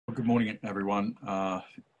Good morning, everyone.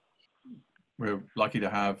 We're lucky to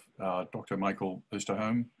have Dr. Michael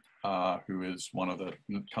Osterholm, who is one of the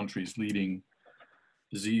country's leading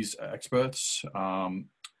disease experts.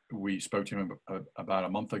 We spoke to him about a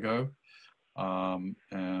month ago,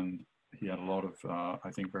 and he had a lot of,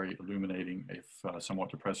 I think, very illuminating, if somewhat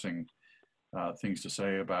depressing things to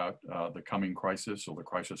say about the coming crisis, or the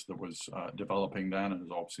crisis that was developing then and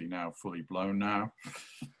is obviously now fully blown now.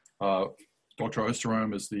 Dr.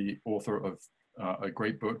 Osterholm is the author of a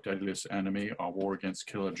great book, Deadliest Enemy, War Against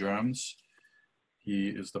Killer Germs. He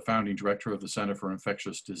is the founding director of the Center for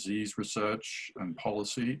Infectious Disease Research and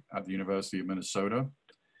Policy at the University of Minnesota.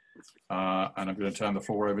 And I'm going to turn the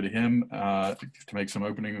floor over to him to make some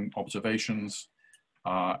opening observations,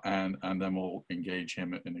 and then we'll engage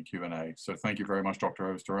him in the Q&A. So thank you very much,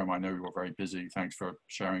 Dr. Osterholm. I know you were very busy. Thanks for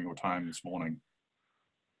sharing your time this morning.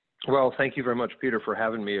 Well, thank you very much, Peter, for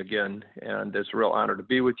having me again, and it's a real honor to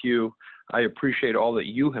be with you. I appreciate all that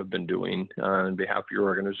you have been doing on behalf of your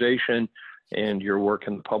organization and your work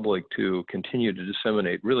in the public to continue to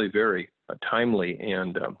disseminate really very timely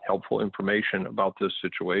and helpful information about this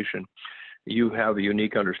situation. You have a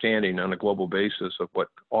unique understanding on a global basis of what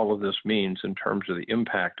all of this means in terms of the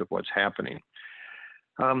impact of what's happening.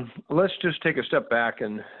 Let's just take a step back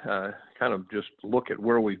and kind of just look at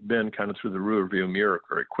where we've been kind of through the rearview mirror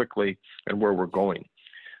very quickly and where we're going.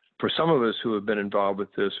 For some of us who have been involved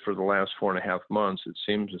with this for the last 4.5 months, it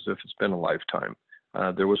seems as if it's been a lifetime.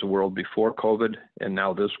 There was a world before COVID and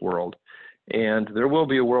now this world, and there will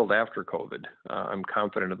be a world after COVID. I'm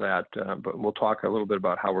confident of that, but we'll talk a little bit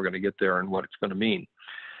about how we're going to get there and what it's going to mean.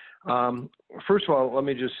 First of all, let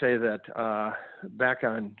me just say that back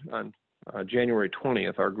on January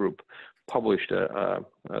 20th, our group published a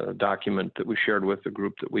document that we shared with the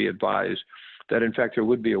group that we advised that, in fact, there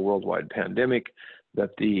would be a worldwide pandemic,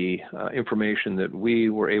 that the information that we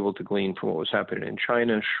were able to glean from what was happening in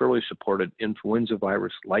China surely supported influenza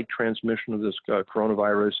virus-like transmission of this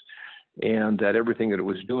coronavirus, and that everything that it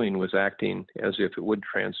was doing was acting as if it would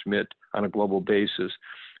transmit on a global basis.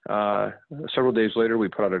 Several days later, we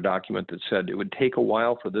put out a document that said it would take a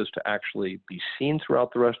while for this to actually be seen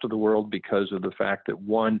throughout the rest of the world because of the fact that,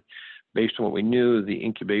 one, based on what we knew, the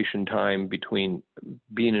incubation time between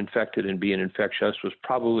being infected and being infectious was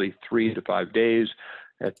probably 3 to 5 days,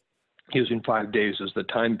 using 5 days as the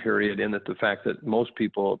time period, and that the fact that most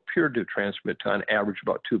people appeared to transmit to, on average,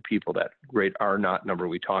 about 2 people, that great R0 number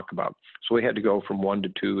we talk about. So we had to go from 1 to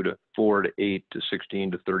 2 to 4 to 8 to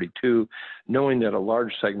 16 to 32, knowing that a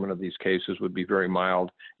large segment of these cases would be very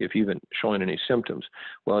mild, if even showing any symptoms.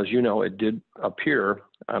 Well, as you know, it did appear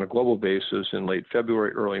on a global basis in late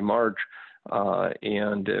February, early March,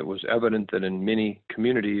 and it was evident that in many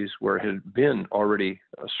communities where it had been already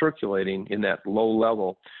circulating in that low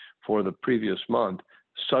level for the previous month,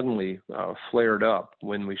 suddenly flared up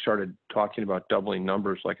when we started talking about doubling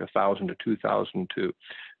numbers like 1,000 to 2,000 to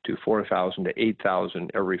 4,000 to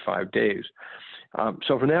 8,000 every 5 days.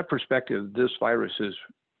 So from that perspective, this virus has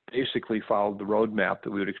basically followed the roadmap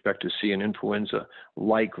that we would expect to see an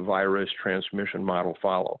influenza-like virus transmission model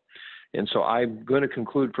follow. And so I'm going to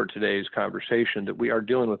conclude for today's conversation that we are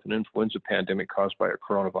dealing with an influenza pandemic caused by a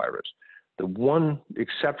coronavirus. The one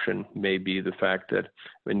exception may be the fact that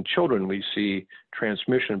in children we see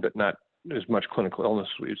transmission, but not as much clinical illness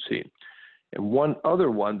as we've seen. And one other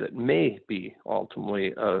one that may be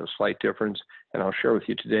ultimately a slight difference, and I'll share with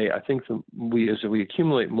you today, I think as we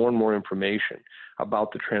accumulate more and more information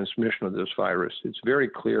about the transmission of this virus, it's very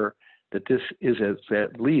clear that this is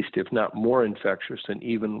at least, if not more infectious than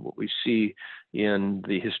even what we see in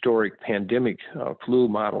the historic pandemic flu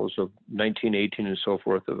models of 1918 and so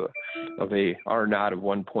forth, of a R0 of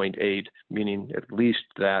 1.8, meaning at least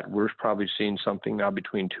that we're probably seeing something now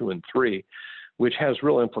between 2 and 3, which has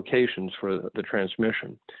real implications for the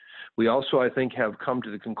transmission. We also, I think, have come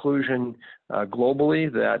to the conclusion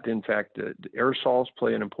globally that, in fact, aerosols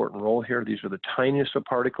play an important role here. These are the tiniest of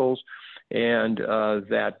particles, and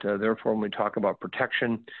that therefore, when we talk about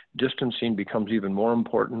protection, distancing becomes even more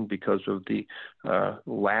important because of the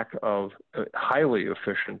lack of highly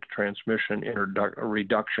efficient transmission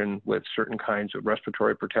reduction with certain kinds of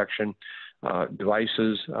respiratory protection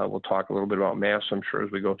devices. We'll talk a little bit about masks, I'm sure,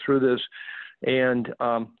 as we go through this. And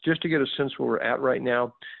just to get a sense where we're at right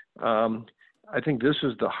now, I think this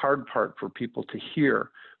is the hard part for people to hear,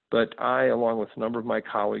 but I, along with a number of my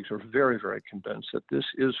colleagues, are very, very convinced that this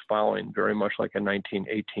is following very much like a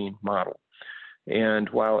 1918 model. And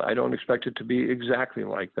while I don't expect it to be exactly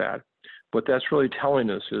like that, what that's really telling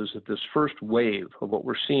us is that this first wave of what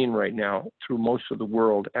we're seeing right now through most of the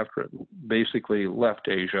world after it basically left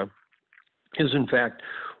Asia is, in fact,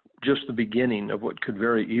 just the beginning of what could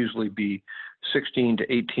very easily be 16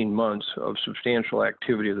 to 18 months of substantial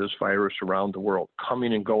activity of this virus around the world,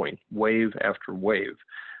 coming and going, wave after wave.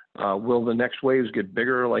 Will the next waves get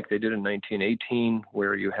bigger like they did in 1918,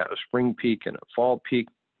 where you had a spring peak and a fall peak?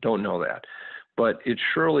 Don't know that. But it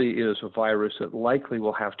surely is a virus that likely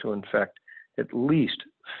will have to infect at least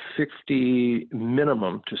 50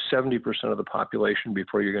 minimum to 70% of the population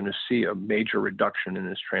before you're going to see a major reduction in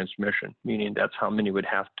its transmission, meaning that's how many would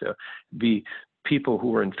have to be people who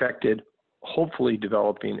were infected, hopefully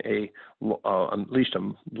developing at least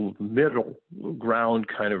a middle ground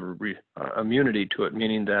kind of immunity to it,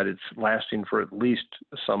 meaning that it's lasting for at least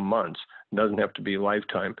some months. It doesn't have to be a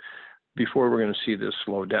lifetime before we're going to see this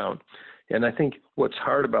slow down. And I think what's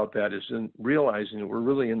hard about that is in realizing that we're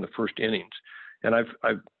really in the first innings. And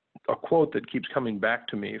I've a quote that keeps coming back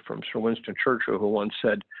to me from Sir Winston Churchill, who once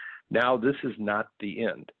said, "Now this is not the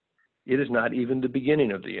end. It is not even the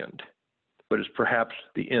beginning of the end, but it's perhaps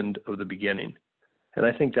the end of the beginning." And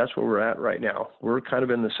I think that's where we're at right now. We're kind of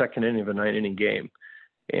in the second inning of a 9-inning game.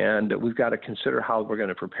 And we've got to consider how we're going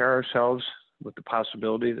to prepare ourselves with the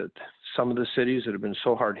possibility that some of the cities that have been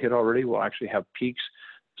so hard hit already will actually have peaks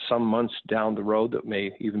some months down the road that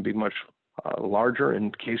may even be much larger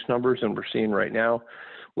in case numbers than we're seeing right now.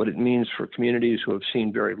 What it means for communities who have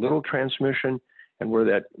seen very little transmission and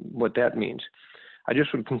what that means. I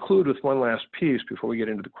just would conclude with one last piece before we get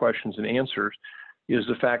into the questions and answers, is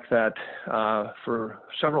the fact that for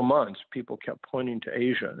several months, people kept pointing to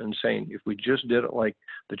Asia and saying, if we just did it like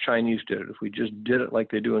the Chinese did it, if we just did it like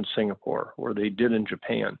they do in Singapore or they did in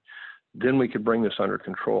Japan, then we could bring this under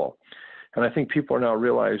control. And I think people are now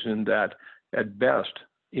realizing that at best,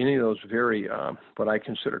 any of those very, what I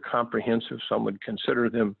consider comprehensive, some would consider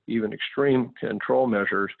them even extreme control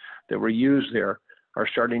measures that were used there are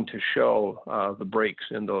starting to show the breaks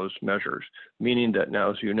in those measures, meaning that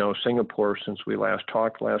now, as you know, Singapore, since we last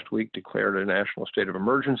talked last week, declared a national state of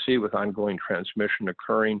emergency with ongoing transmission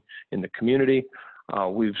occurring in the community.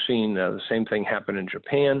 We've seen the same thing happen in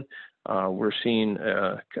Japan. We're seeing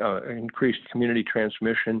increased community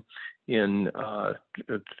transmission in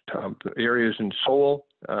areas in Seoul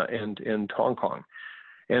and in Hong Kong.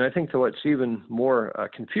 And I think that what's even more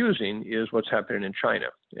confusing is what's happening in China.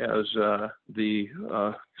 As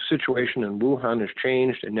the situation in Wuhan has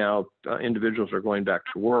changed and now individuals are going back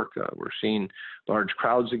to work, we're seeing large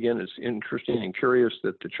crowds again. It's interesting and curious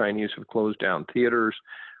that the Chinese have closed down theaters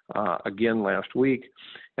again last week.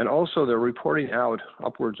 And also they're reporting out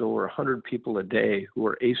upwards over 100 people a day who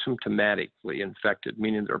are asymptomatically infected,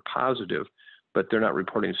 meaning they're positive, but they're not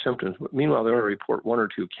reporting symptoms. But meanwhile, they only report 1 or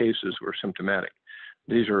 2 cases who are symptomatic.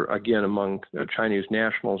 These are, again, among Chinese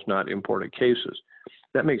nationals, not imported cases.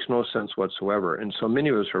 That makes no sense whatsoever. And so many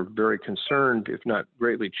of us are very concerned, if not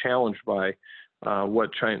greatly challenged by what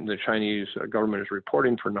the Chinese government is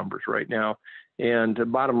reporting for numbers right now. And the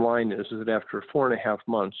bottom line is that after 4.5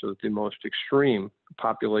 months of the most extreme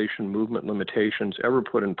population movement limitations ever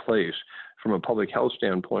put in place from a public health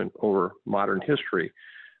standpoint over modern history,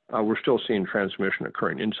 we're still seeing transmission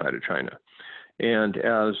occurring inside of China. And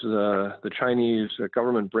as the Chinese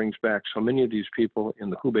government brings back so many of these people in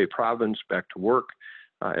the Hubei province back to work,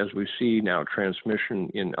 as we see now transmission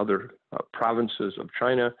in other provinces of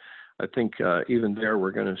China, I think even there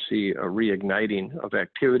we're going to see a reigniting of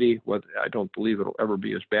activity. I don't believe it'll ever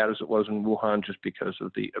be as bad as it was in Wuhan just because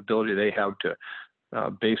of the ability they have to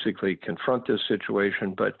basically confront this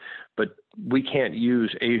situation. But we can't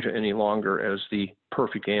use Asia any longer as the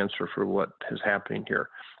perfect answer for what is happening here.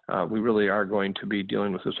 We really are going to be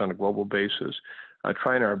dealing with this on a global basis,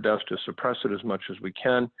 trying our best to suppress it as much as we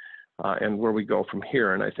can, and where we go from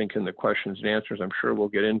here. And I think in the questions and answers, I'm sure we'll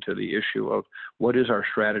get into the issue of what is our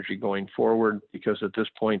strategy going forward, because at this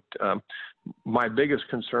point, my biggest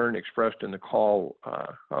concern expressed in the call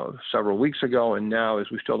several weeks ago and now is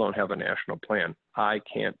we still don't have a national plan. I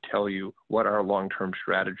can't tell you what our long-term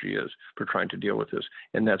strategy is for trying to deal with this,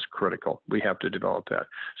 and that's critical. We have to develop that.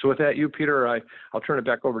 So with that, Peter, I'll turn it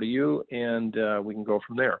back over to you, and we can go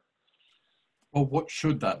from there. Well, what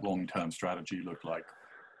should that long-term strategy look like?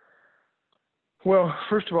 Well,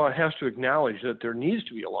 first of all, it has to acknowledge that there needs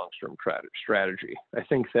to be a long-term strategy. I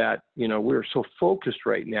think that, we're so focused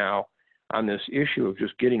right now on this issue of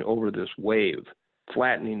just getting over this wave,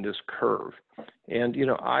 flattening this curve. And,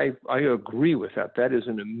 I agree with that. That is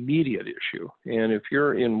an immediate issue. And if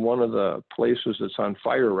you're in one of the places that's on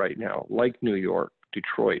fire right now, like New York,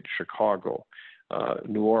 Detroit, Chicago,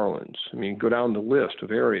 New Orleans, go down the list of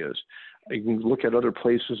areas. You can look at other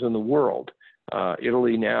places in the world.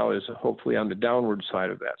 Italy now is hopefully on the downward side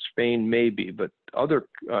of that. Spain maybe, but other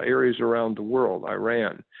areas around the world,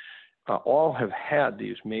 Iran, all have had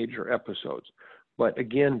these major episodes. But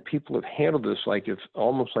again, people have handled this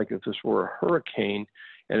almost like if this were a hurricane,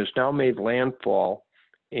 and it's now made landfall,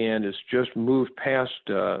 and it's just moved past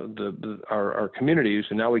our communities,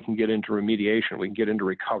 and now we can get into remediation, we can get into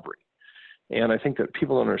recovery. And I think that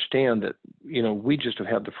people understand that, we just have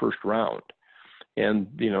had the first round. And,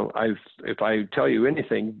 if I tell you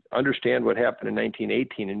anything, understand what happened in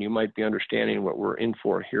 1918, and you might be understanding what we're in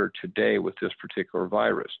for here today with this particular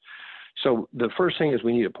virus. So the first thing is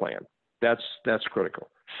we need a plan. That's critical.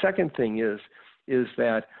 Second thing is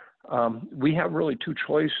that we have really two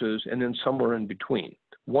choices, and then somewhere in between.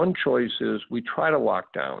 One choice is we try to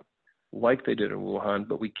lock down like they did in Wuhan,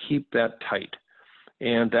 but we keep that tight.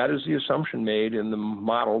 And that is the assumption made in the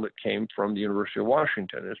model that came from the University of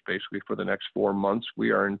Washington. It's basically for the next 4 months,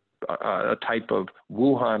 we are in a type of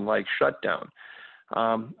Wuhan-like shutdown.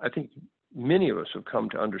 I think many of us have come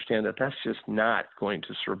to understand that that's just not going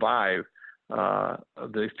to survive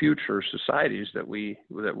the future societies that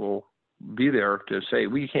will be there to say,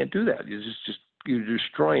 we can't do that. You're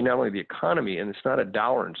destroying not only the economy, and it's not a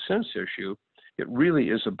dollar and cents issue. It really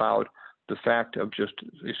is about the fact of just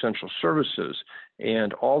essential services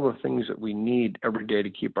and all the things that we need every day to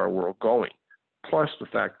keep our world going, plus the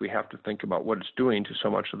fact we have to think about what it's doing to so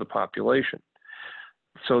much of the population.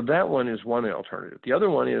 So that one is one alternative. The other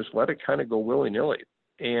one is let it kind of go willy-nilly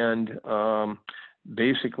and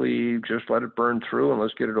basically just let it burn through and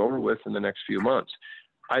let's get it over with in the next few months.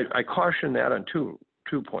 I caution that on two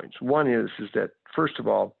points. One is that, first of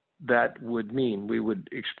all, that would mean we would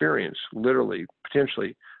experience literally,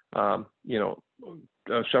 potentially,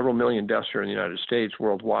 several million deaths here in the United States.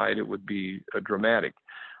 Worldwide, it would be dramatic.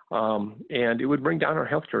 And it would bring down our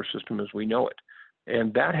healthcare system as we know it.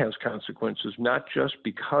 And that has consequences, not just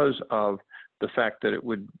because of the fact that it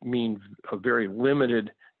would mean a very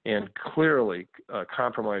limited and clearly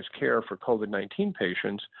compromised care for COVID-19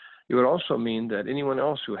 patients. It would also mean that anyone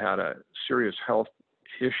else who had a serious health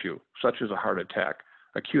issue, such as a heart attack,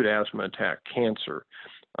 acute asthma attack, cancer,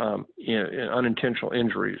 unintentional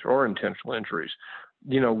injuries or intentional injuries,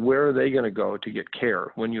 where are they going to go to get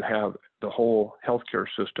care when you have the whole healthcare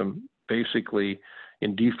system basically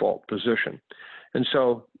in default position? And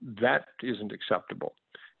so that isn't acceptable.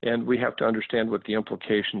 And we have to understand what the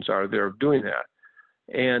implications are there of doing that.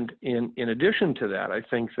 And in addition to that, I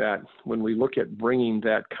think that when we look at bringing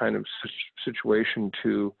that kind of situation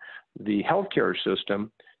to the healthcare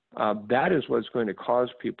system, that is what's going to cause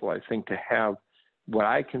people, I think, to have what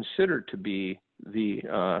I consider to be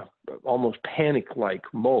the almost panic-like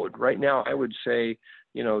mode. Right now, I would say,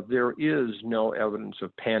 there is no evidence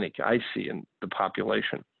of panic I see in the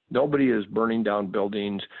population. Nobody is burning down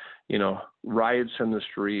buildings, riots in the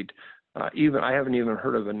street. I haven't even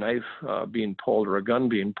heard of a knife being pulled or a gun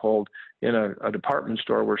being pulled in a department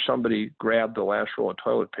store where somebody grabbed the last roll of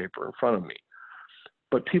toilet paper in front of me.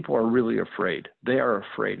 But people are really afraid. They are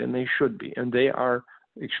afraid, and they should be. And they are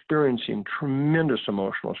experiencing tremendous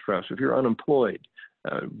emotional stress. If you're unemployed,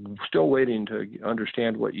 still waiting to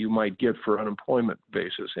understand what you might get for unemployment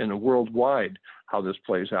basis and worldwide how this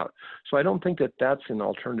plays out. So I don't think that that's an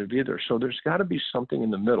alternative either. So there's got to be something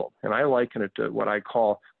in the middle. And I liken it to what I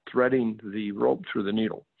call threading the rope through the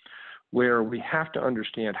needle, where we have to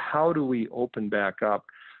understand how do we open back up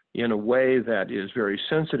in a way that is very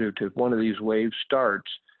sensitive to if one of these waves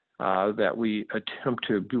starts, that we attempt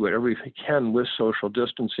to do whatever we can with social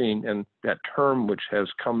distancing. And that term, which has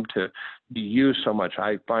come to be used so much,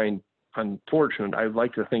 I find unfortunate. I'd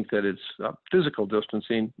like to think that it's physical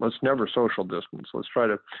distancing. Let's never social distance. Let's try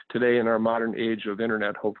to, today in our modern age of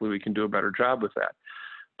internet, hopefully we can do a better job with that.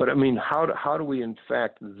 But I mean, how do we in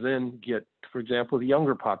fact then get, for example, the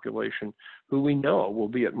younger population who we know will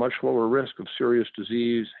be at much lower risk of serious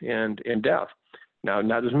disease and death? Now,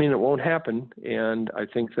 that doesn't mean it won't happen, and I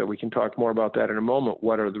think that we can talk more about that in a moment.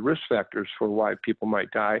 What are the risk factors for why people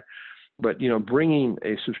might die? But, bringing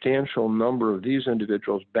a substantial number of these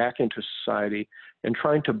individuals back into society and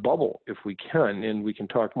trying to bubble, if we can, and we can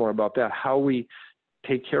talk more about that, how we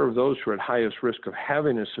take care of those who are at highest risk of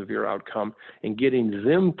having a severe outcome and getting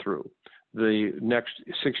them through the next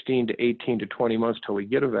 16 to 18 to 20 months till we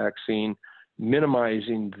get a vaccine,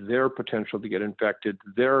 minimizing their potential to get infected,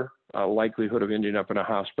 their likelihood of ending up in a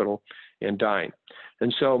hospital and dying.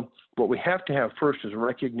 And so what we have to have first is a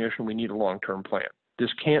recognition we need a long-term plan. This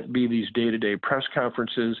can't be these day-to-day press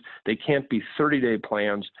conferences. They can't be 30-day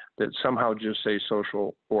plans that somehow just say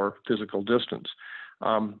social or physical distance.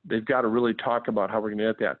 They've got to really talk about how we're going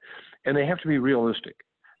to get that. And they have to be realistic.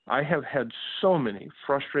 I have had so many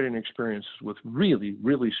frustrating experiences with really,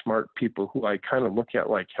 really smart people who I kind of look at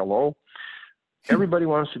like, hello, everybody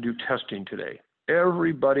wants to do testing today.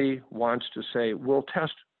 everybody wants to say, we'll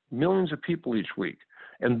test millions of people each week,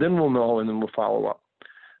 and then we'll know, and then we'll follow up.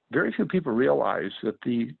 Very few people realize that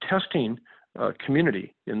the testing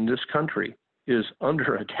community in this country is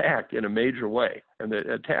under attack in a major way, and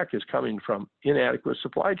the attack is coming from inadequate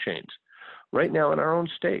supply chains. Right now in our own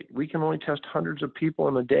state, we can only test hundreds of people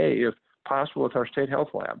in a day, if possible, with our state health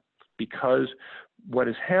lab, because what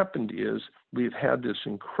has happened is we've had this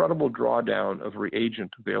incredible drawdown of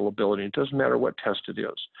reagent availability. It doesn't matter what test it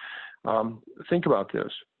is. Think about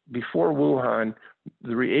this. Before Wuhan,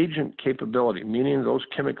 the reagent capability, meaning those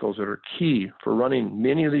chemicals that are key for running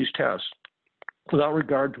many of these tests, without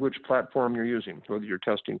regard to which platform you're using, whether you're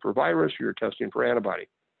testing for virus or you're testing for antibody.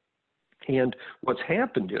 And what's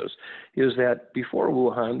happened is that before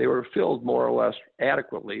Wuhan, they were filled more or less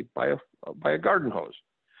adequately by a garden hose.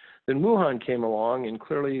 Then Wuhan came along, and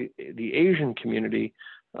clearly the Asian community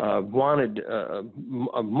wanted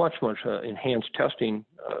a much enhanced testing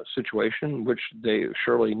situation, which they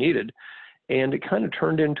surely needed. And it kind of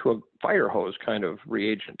turned into a fire hose kind of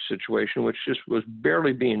reagent situation, which just was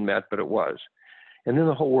barely being met, but it was. And then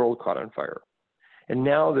the whole world caught on fire. And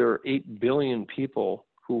now there are 8 billion people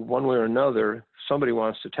who, one way or another, somebody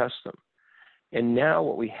wants to test them. And now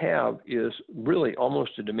what we have is really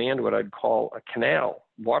almost a demand, what I'd call a canal,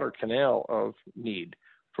 water canal of need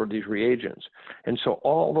for these reagents. And so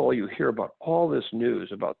although you hear about all this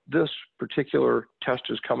news about this particular test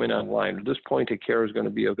is coming online, or this point of care is going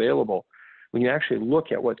to be available, when you actually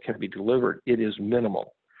look at what can be delivered, it is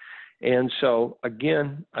minimal. And so,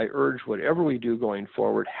 again, I urge whatever we do going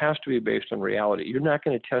forward has to be based on reality. You're not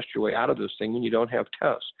going to test your way out of this thing when you don't have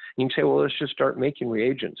tests. You can say, well, let's just start making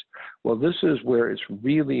reagents. Well, this is where it's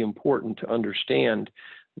really important to understand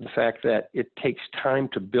the fact that it takes time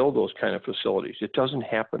to build those kind of facilities. It doesn't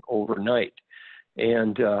happen overnight.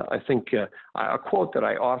 And I think a quote that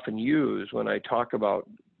I often use when I talk about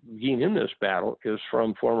being in this battle is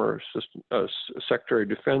from former Secretary of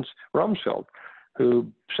Defense Rumsfeld,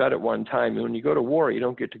 who said at one time, when you go to war, you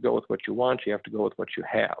don't get to go with what you want, you have to go with what you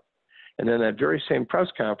have. And then that very same press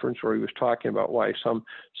conference where he was talking about why some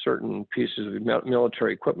certain pieces of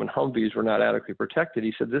military equipment, Humvees, were not adequately protected,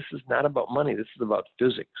 he said, this is not about money, this is about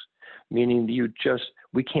physics, meaning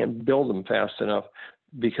we can't build them fast enough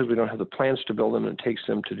because we don't have the plans to build them, and it takes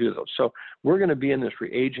them to do those. So we're going to be in this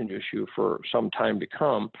reagent issue for some time to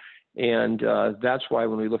come. And that's why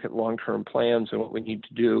when we look at long-term plans and what we need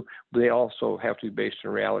to do, they also have to be based in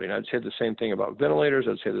reality. And I'd say the same thing about ventilators.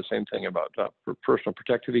 I'd say the same thing about personal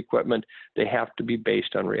protective equipment. They have to be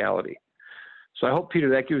based on reality. So I hope, Peter,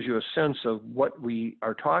 that gives you a sense of what we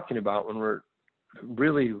are talking about when we're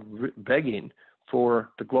really begging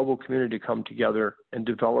for the global community to come together and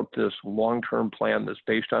develop this long-term plan that's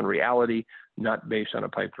based on reality, not based on a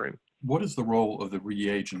pipe dream. What is the role of the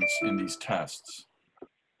reagents in these tests?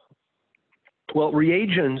 Well,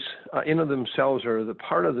 reagents in of themselves are the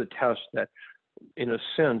part of the test that, in a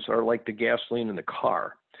sense, are like the gasoline in the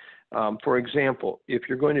car. For example, if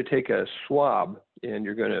you're going to take a swab and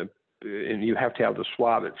you have to have the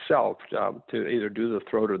swab itself to either do the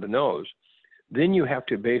throat or the nose, then you have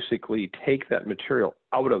to basically take that material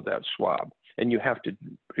out of that swab, and you have to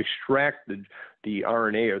extract the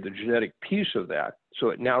RNA or the genetic piece of that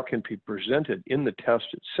so it now can be presented in the test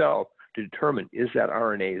itself to determine, is that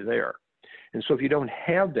RNA there? And so if you don't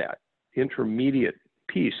have that intermediate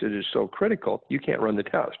piece that is so critical, you can't run the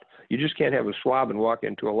test. You just can't have a swab and walk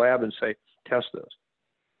into a lab and say, test this.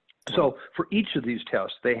 So for each of these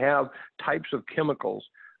tests, they have types of chemicals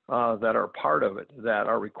that are part of it that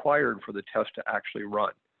are required for the test to actually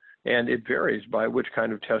run. And it varies by which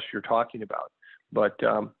kind of test you're talking about. But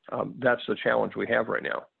that's the challenge we have right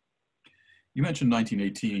now. You mentioned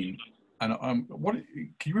 1918. And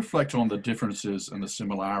can you reflect on the differences and the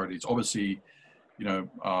similarities? Obviously,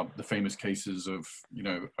 the famous cases of,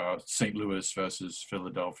 St. Louis versus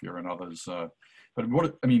Philadelphia and others. But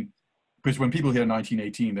because when people hear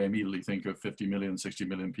 1918, they immediately think of 50 million, 60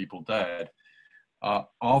 million people dead. I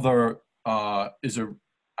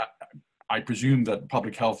presume that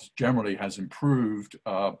public health generally has improved,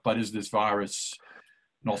 but is this virus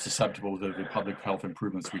not susceptible to the public health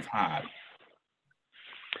improvements we've had?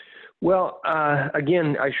 Well,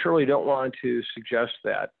 again, I surely don't want to suggest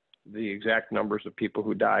that the exact numbers of people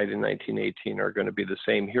who died in 1918 are going to be the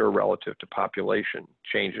same here relative to population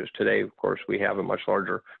changes. Today, of course, we have a much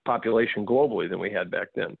larger population globally than we had back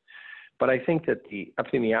then. But I think that the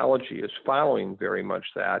epidemiology is following very much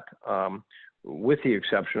that, with the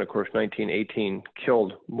exception, of course, 1918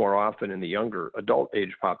 killed more often in the younger adult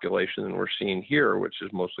age population than we're seeing here, which is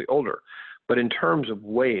mostly older. but in terms of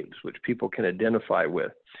waves, which people can identify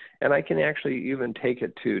with. And I can actually even take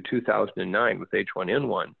it to 2009 with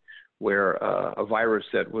H1N1, where a virus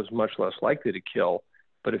that was much less likely to kill.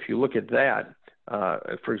 But if you look at that,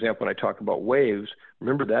 for example, when I talk about waves,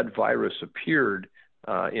 remember that virus appeared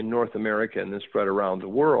in North America and then spread around the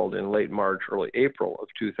world in late March, early April of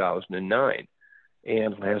 2009.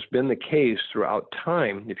 And has been the case throughout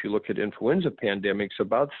time. If you look at influenza pandemics,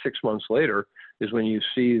 about 6 months later is when you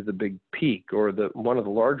see the big peak, or one of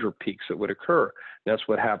the larger peaks that would occur. That's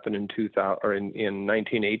what happened in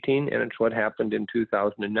 1918, and it's what happened in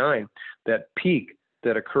 2009. That peak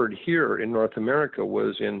that occurred here in North America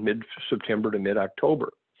was in mid-September to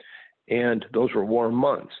mid-October, and those were warm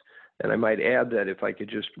months. And I might add that if I could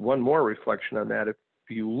just one more reflection on that, if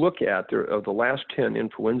you look at of the last 10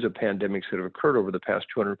 influenza pandemics that have occurred over the past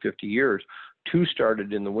 250 years, 2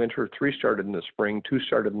 started in the winter, 3 started in the spring, 2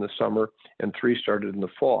 started in the summer, and 3 started in the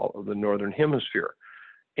fall of the Northern Hemisphere.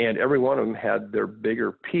 And every one of them had their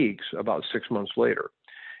bigger peaks about 6 months later.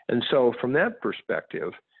 And so from that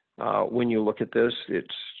perspective, when you look at this, it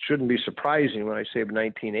shouldn't be surprising when I say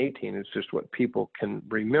 1918, it's just what people can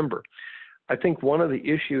remember. I think one of the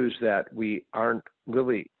issues that we aren't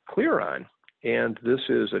really clear on, and this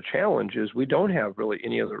is a challenge, is we don't have really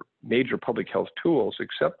any other major public health tools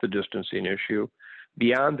except the distancing issue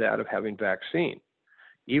beyond that of having vaccine.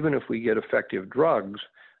 Even if we get effective drugs,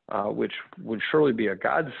 which would surely be a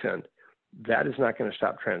godsend, that is not going to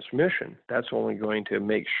stop transmission. That's only going to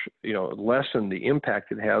make, lessen the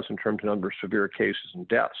impact it has in terms of number of severe cases and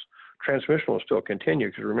deaths. Transmission will still continue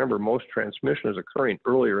because remember, most transmission is occurring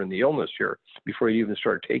earlier in the illness here before you even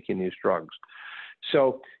start taking these drugs.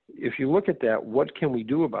 So if you look at that, what can we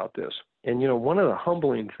do about this? And, one of the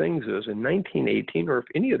humbling things is in 1918, or if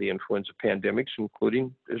any of the influenza pandemics,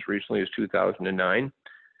 including as recently as 2009,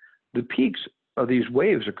 the peaks of these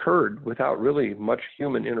waves occurred without really much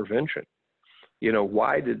human intervention.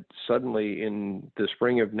 Why did suddenly in the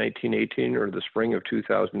spring of 1918 or the spring of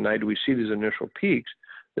 2009 do we see these initial peaks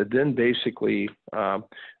that then basically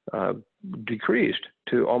decreased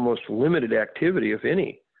to almost limited activity, if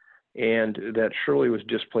any? And that surely was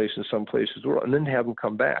displaced in some places of the world, and then have them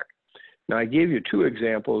come back. Now, I gave you 2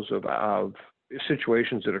 examples of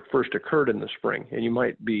situations that first occurred in the spring, and you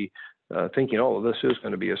might be thinking, oh, this is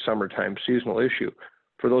going to be a summertime seasonal issue.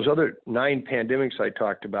 For those other 9 pandemics I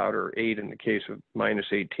talked about, or 8 in the case of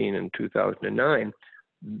 -18 in 2009,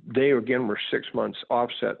 they again were 6 months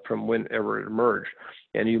offset from whenever it emerged.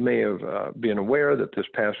 And you may have been aware that this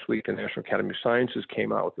past week the National Academy of Sciences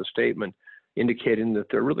came out with a statement indicating that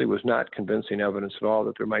there really was not convincing evidence at all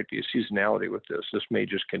that there might be a seasonality with this. This may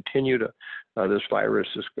just continue to, this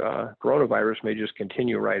coronavirus may just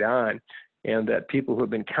continue right on, and that people who have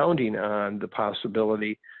been counting on the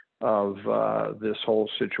possibility of this whole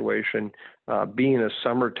situation being a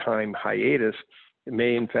summertime hiatus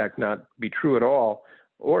may in fact not be true at all,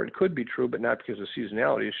 or it could be true, but not because of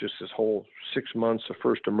seasonality. It's just this whole 6 months of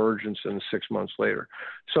first emergence and 6 months later.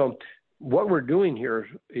 So what we're doing here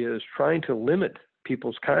is trying to limit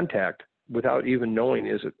people's contact without even knowing,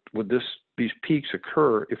 would these peaks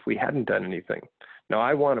occur if we hadn't done anything? Now,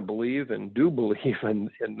 I want to believe and do believe,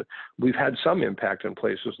 and we've had some impact in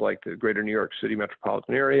places like the greater New York City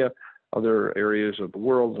metropolitan area, other areas of the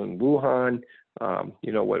world in Wuhan,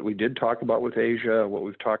 what we did talk about with Asia, what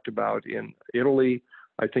we've talked about in Italy.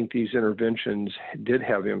 I think these interventions did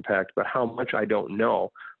have impact, but how much I don't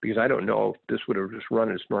know, because I don't know if this would have just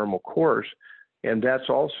run its normal course. And that's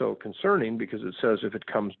also concerning because it says if it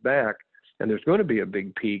comes back and there's going to be a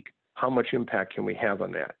big peak, how much impact can we have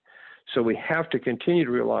on that? So we have to continue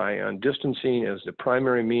to rely on distancing as the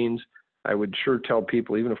primary means. I would sure tell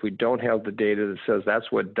people, even if we don't have the data that says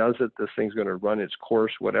that's what does it, this thing's going to run its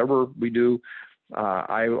course, whatever we do,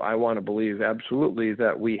 I want to believe absolutely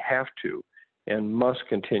that we have to and must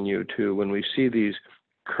continue to, when we see these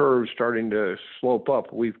curves starting to slope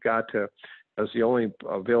up, we've got to, as the only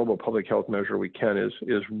available public health measure we can, is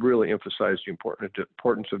really emphasize the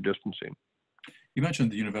importance of distancing. You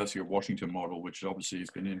mentioned the University of Washington model, which obviously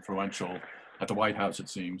has been influential at the White House, it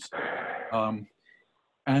seems. But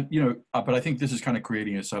I think this is kind of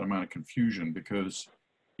creating a certain amount of confusion because,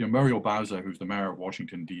 Muriel Bowser, who's the mayor of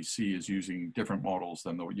Washington, D.C., is using different models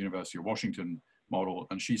than the University of Washington model.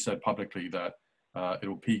 And she said publicly that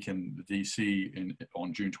it'll peak in the D.C.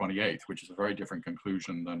 on June 28th, which is a very different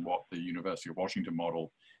conclusion than what the University of Washington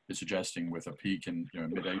model is suggesting, with a peak in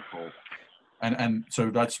mid-April. And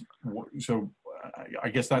so I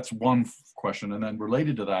guess that's one question. And then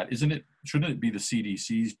related to that, shouldn't it be the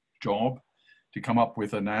CDC's job to come up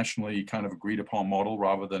with a nationally kind of agreed upon model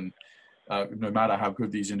rather than, no matter how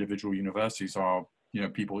good these individual universities are,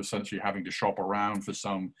 people essentially having to shop around for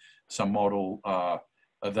some model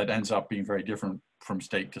that ends up being very different from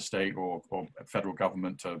state to state or federal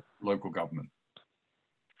government to local government?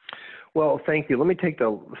 Well, thank you. Let me take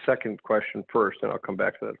the second question first, and I'll come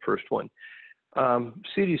back to that first one.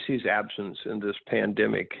 CDC's absence in this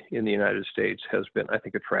pandemic in the United States has been, I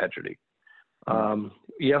think, a tragedy.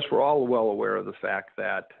 Yes, we're all well aware of the fact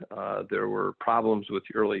that there were problems with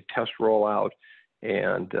the early test rollout,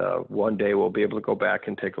 and one day we'll be able to go back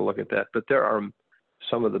and take a look at that. But there are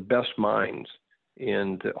some of the best minds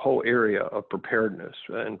in the whole area of preparedness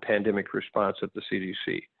and pandemic response at the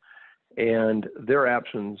CDC. And their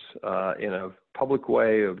absence in a public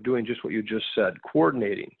way of doing just what you just said,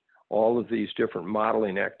 coordinating all of these different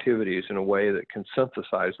modeling activities in a way that can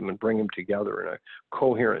synthesize them and bring them together in a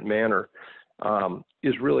coherent manner,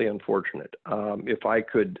 is really unfortunate. If I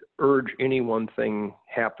could urge any one thing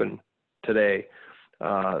happen today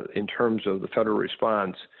in terms of the federal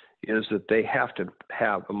response, is that they have to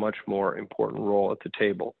have a much more important role at the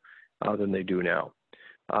table than they do now.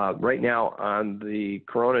 Right now on the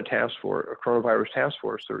coronavirus task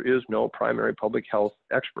force, there is no primary public health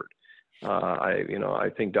expert.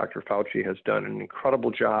 I think Dr. Fauci has done an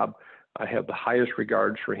incredible job. I have the highest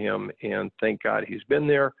regards for him, and thank God he's been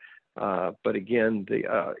there. But again,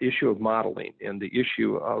 the issue of modeling and the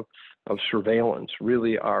issue of surveillance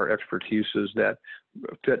really are expertises that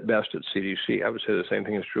fit best at CDC. I would say the same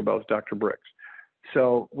thing is true about Dr. Bricks.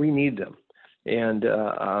 So we need them, and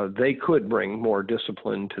they could bring more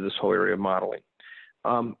discipline to this whole area of modeling.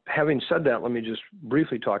 Having said that, let me just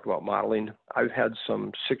briefly talk about modeling. I've had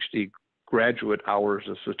some 60 graduate hours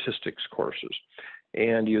of statistics courses,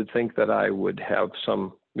 and you'd think that I would have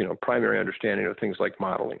some primary understanding of things like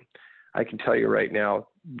modeling. I can tell you right now,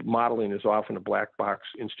 modeling is often a black box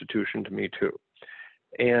institution to me too.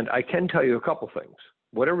 And I can tell you a couple things.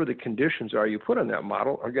 Whatever the conditions are you put on that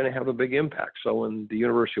model are going to have a big impact. So when the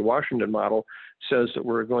University of Washington model says that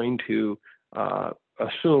we're going to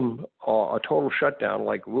assume a total shutdown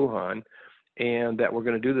like Wuhan, and that we're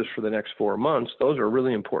going to do this for the next 4 months, those are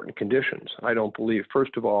really important conditions. I don't believe,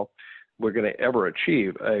 first of all, we're going to ever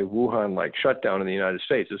achieve a Wuhan-like shutdown in the United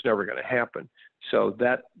States. It's never going to happen. So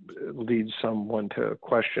that leads someone to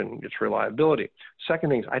question its reliability. Second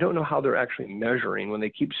thing is, I don't know how they're actually measuring when they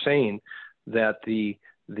keep saying that the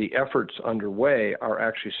efforts underway are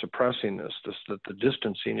actually suppressing that the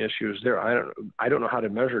distancing issue is there. I don't know how to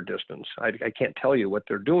measure distance. I can't tell you what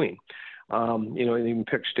they're doing. Even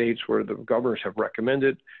pick states where the governors have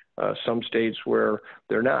recommended, some states where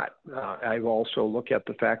they're not. I've also looked at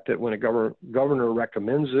the fact that when a governor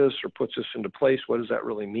recommends this or puts this into place, what does that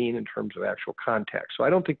really mean in terms of actual contact? So I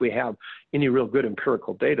don't think we have any real good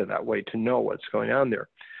empirical data that way to know what's going on there.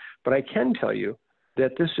 But I can tell you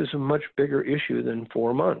that this is a much bigger issue than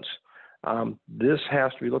 4 months. This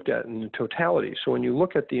has to be looked at in totality. So when you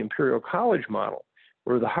look at the Imperial College model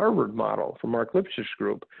or the Harvard model from Mark Lipsitz's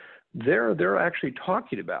group, they're actually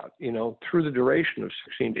talking about, through the duration of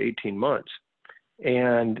 16 to 18 months.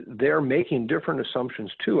 And they're making different assumptions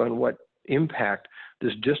too on what impact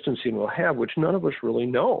this distancing will have, which none of us really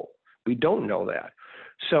know. We don't know that.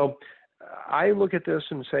 So I look at this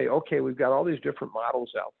and say, okay, we've got all these different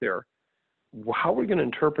models out there. How are we going to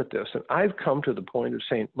interpret this? And I've come to the point of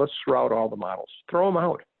saying, let's throw out all the models. Throw them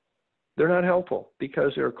out. They're not helpful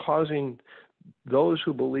because they're causing those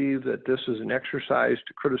who believe that this is an exercise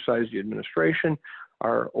to criticize the administration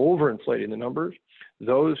are overinflating the numbers.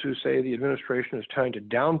 Those who say the administration is trying to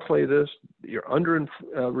downplay this, you're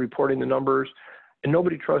under-reporting the numbers, and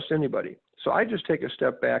nobody trusts anybody. So I just take a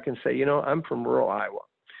step back and say, I'm from rural Iowa,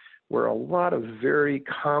 where a lot of very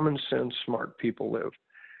common sense, smart people live.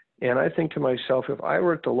 And I think to myself, if I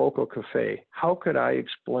were at the local cafe, how could I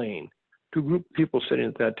explain to a group of people sitting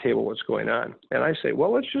at that table what's going on? And I say,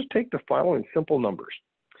 well, let's just take the following simple numbers.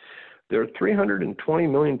 There are 320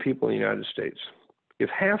 million people in the United States. If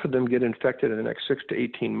half of them get infected in the next 6 to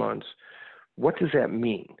 18 months, what does that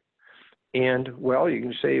mean? And, well, you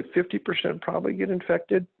can say 50% probably get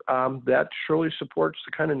infected. That surely supports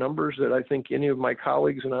the kind of numbers that I think any of my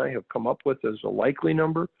colleagues and I have come up with as a likely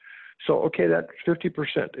number. So, okay, that's 50%.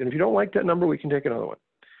 And if you don't like that number, we can take another one.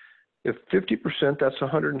 If 50%, that's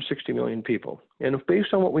 160 million people. And if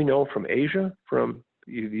based on what we know from Asia, from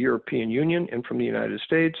the European Union, and from the United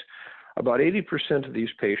States, about 80% of these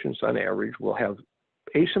patients on average will have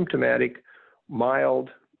asymptomatic, mild,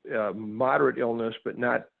 moderate illness, but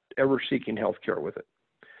not ever seeking health care with it.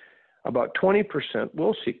 About 20%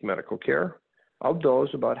 will seek medical care. Of those,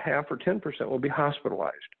 about half or 10% will be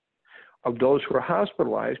hospitalized. Of those who are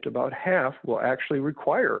hospitalized, about half will actually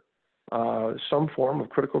require some form of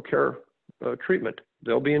critical care treatment.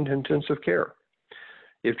 They'll be in intensive care.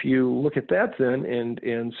 if you look at that then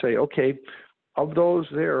and say, okay, of those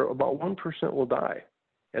there, about 1% will die.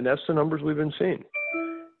 And that's the numbers we've been seeing.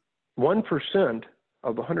 1%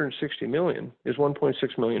 of 160 million is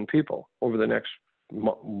 1.6 million people over the next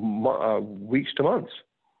weeks to months.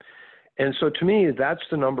 And so to me, that's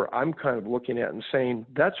the number I'm kind of looking at and saying,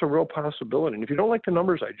 that's a real possibility. And if you don't like the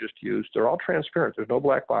numbers I just used, they're all transparent. There's no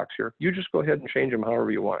black box here. You just go ahead and change them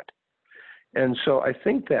however you want. And so I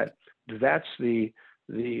think that that's the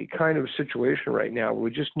kind of situation right now where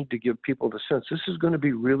we just need to give people the sense this is going to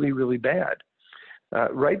be really, really bad.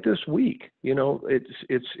 Right this week, you know,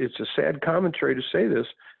 it's a sad commentary to say this,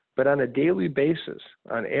 but on a daily basis,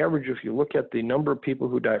 on average, if you look at the number of people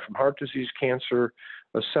who die from heart disease, cancer,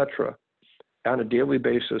 etc., on a daily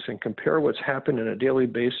basis and compare what's happened on a daily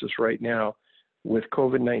basis right now with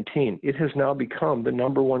COVID-19, it has now become the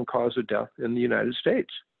 #1 cause of death in the United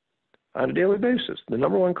States on a daily basis, the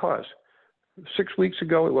 #1 cause. 6 weeks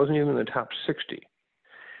ago, it wasn't even in the top 60.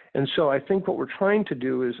 And so I think what we're trying to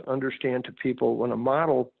do is understand to people when a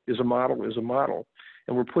model is a model is a model,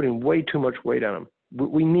 and we're putting way too much weight on them.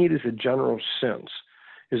 What we need is a general sense.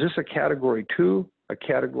 Is this a category 2, a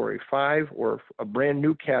category 5, or a brand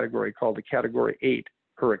new category called a category 8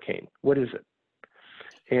 hurricane? What is it?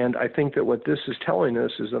 And I think that what this is telling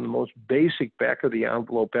us is on the most basic back of the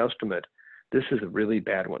envelope estimate, this is a really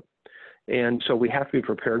bad one. And so we have to be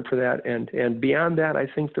prepared for that. And beyond that, I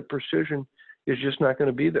think the precision is just not going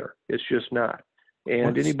to be there. It's just not.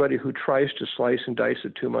 And anybody who tries to slice and dice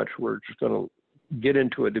it too much, we're just going to get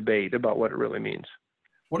into a debate about what it really means.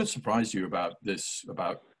 What has surprised you about this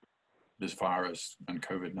virus and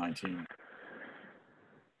COVID-19?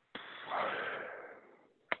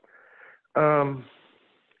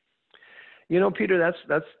 You know, Peter,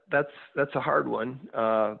 that's a hard one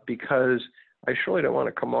because I surely don't want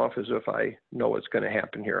to come off as if I know what's going to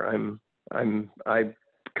happen here. I'm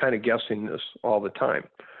kind of guessing this all the time.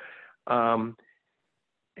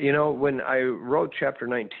 You know, when I wrote chapter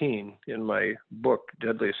 19 in my book,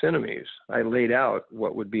 Deadliest Enemies, I laid out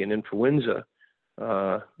what would be an influenza.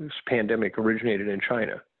 This pandemic originated in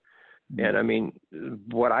China. And I mean,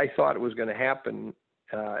 what I thought was going to happen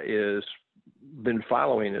is been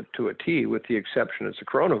following it to a T, with the exception it's a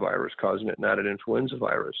coronavirus causing it, not an influenza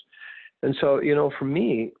virus. And so, you know, for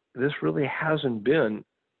me, this really hasn't been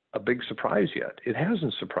a big surprise yet. It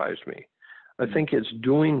hasn't surprised me. I think it's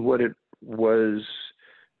doing what it was,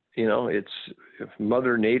 you know, it's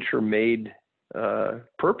Mother Nature made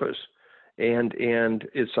purpose, and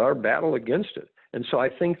it's our battle against it. And so I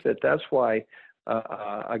think that that's why,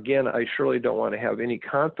 again, I surely don't want to have any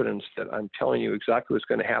confidence that I'm telling you exactly what's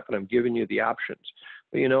going to happen. I'm giving you the options.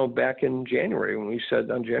 But, you know, back in January, when we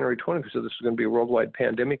said on January 20th, we said this is going to be a worldwide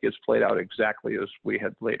pandemic, it's played out exactly as we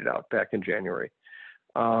had laid it out back in January.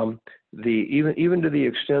 Even to the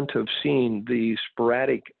extent of seeing the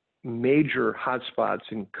sporadic major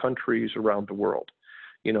hotspots in countries around the world,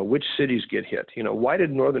 you know, which cities get hit, you know, why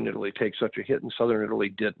did Northern Italy take such a hit and Southern Italy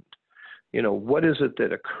didn't? You know, what is it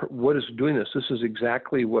that what is doing this? This is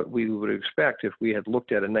exactly what we would expect if we had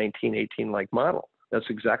looked at a 1918-like model. That's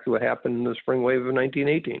exactly what happened in the spring wave of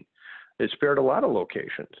 1918. It spared a lot of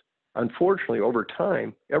locations. Unfortunately, over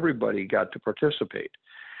time, everybody got to participate.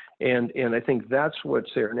 And I think that's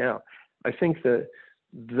what's there now. I think that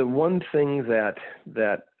the one thing that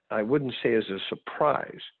I wouldn't say is a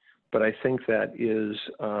surprise, but I think that is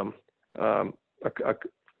an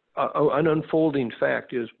unfolding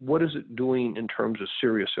fact is, what is it doing in terms of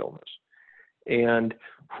serious illness? And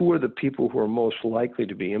who are the people who are most likely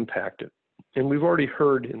to be impacted? And we've already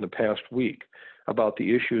heard in the past week about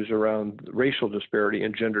the issues around racial disparity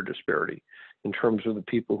and gender disparity in terms of the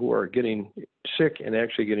people who are getting sick and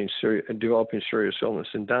actually developing serious illness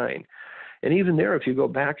and dying. And even there, if you go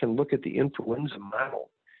back and look at the influenza model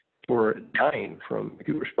for dying from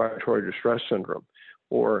acute respiratory distress syndrome,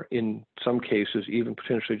 or in some cases, even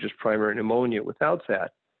potentially just primary pneumonia without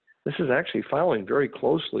that, this is actually following very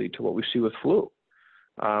closely to what we see with flu.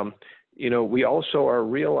 You know, we also are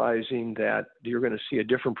realizing that you're going to see a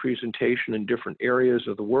different presentation in different areas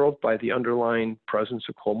of the world by the underlying presence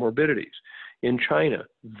of comorbidities. In China,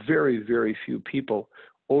 very, very few people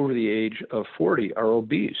over the age of 40 are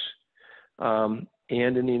obese. And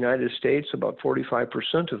in the United States, about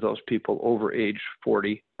 45% of those people over age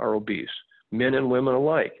 40 are obese, men and women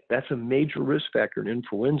alike. That's a major risk factor in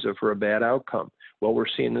influenza for a bad outcome. Well, we're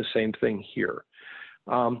seeing the same thing here.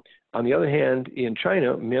 On the other hand, in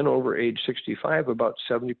China, men over age 65, about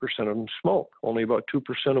 70% of them smoke, only about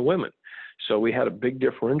 2% of women. So we had a big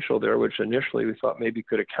differential there, which initially we thought maybe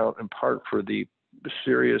could account in part for the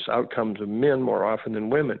serious outcomes of men more often than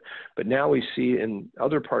women. But now we see in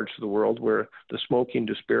other parts of the world where the smoking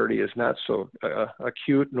disparity is not so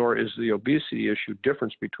acute, nor is the obesity issue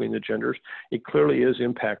difference between the genders. It clearly is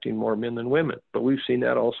impacting more men than women. But we've seen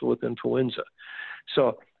that also with influenza.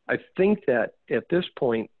 So I think that at this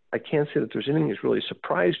point, I can't say that there's anything that's really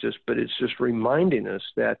surprised us, but it's just reminding us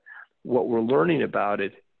that what we're learning about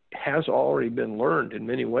it has already been learned in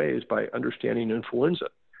many ways by understanding influenza.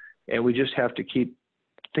 And we just have to keep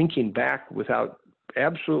thinking back without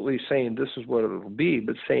absolutely saying this is what it'll be,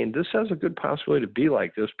 but saying this has a good possibility to be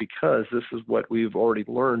like this because this is what we've already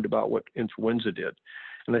learned about what influenza did.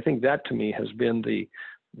 And I think that to me has been the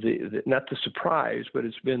not the surprise, but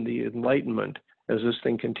it's been the enlightenment as this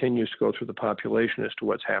thing continues to go through the population as to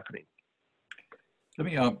what's happening. Let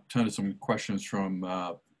me turn to some questions from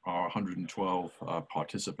our 112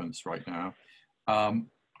 participants right now.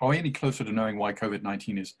 Are we any closer to knowing why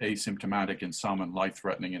COVID-19 is asymptomatic in some and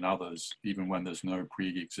life-threatening in others, even when there's no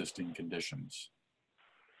pre-existing conditions?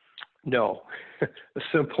 No. A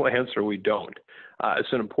simple answer, we don't.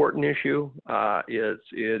 It's an important issue.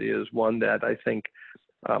 It is one that I think,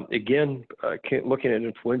 again, looking at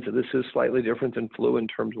influenza, this is slightly different than flu in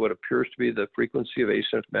terms of what appears to be the frequency of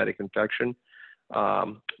asymptomatic infection,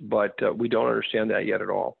 but we don't understand that yet at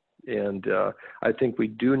all. And I think we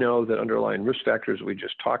do know that underlying risk factors we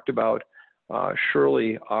just talked about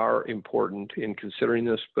surely are important in considering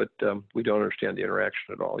this, but we don't understand the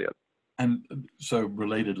interaction at all yet. And so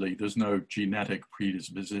relatedly, there's no genetic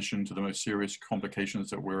predisposition to the most serious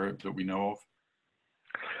complications that we know of?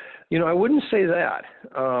 You know, I wouldn't say that.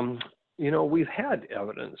 You know, we've had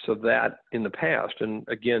evidence of that in the past. And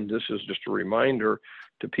again, this is just a reminder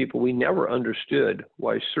to people, we never understood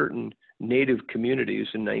why certain native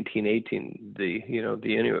communities in 1918, the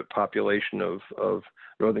Inuit population of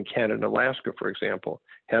northern Canada and Alaska, for example,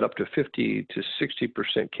 had up to 50 to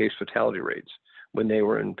 60% case fatality rates when they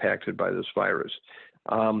were impacted by this virus.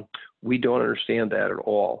 We don't understand that at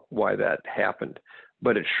all, why that happened.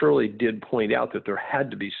 But it surely did point out that there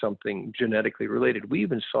had to be something genetically related. We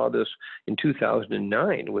even saw this in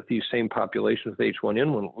 2009 with these same populations with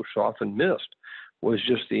H1N1, which was often missed, was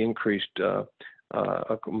just the increased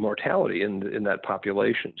mortality in that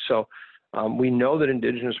population. So we know that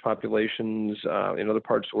indigenous populations in other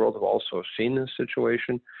parts of the world have also seen this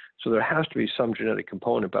situation. So there has to be some genetic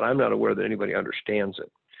component, but I'm not aware that anybody understands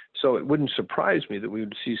it. So it wouldn't surprise me that we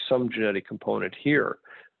would see some genetic component here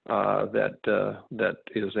that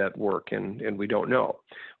is at work, and we don't know.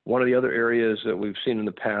 One of the other areas that we've seen in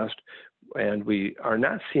the past, and we are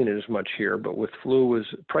not seeing it as much here, but with flu, is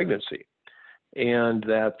pregnancy. And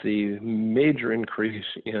that the major increase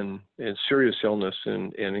in serious illness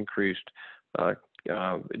and increased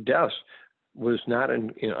deaths was not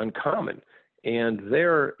uncommon. And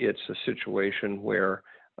there it's a situation where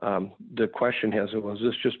the question has, well, is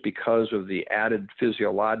this just because of the added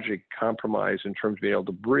physiologic compromise in terms of being able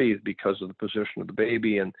to breathe because of the position of the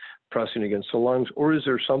baby and pressing against the lungs? Or is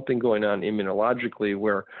there something going on immunologically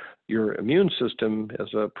where your immune system, as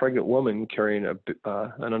a pregnant woman carrying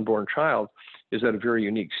an unborn child, is at a very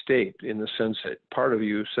unique state in the sense that part of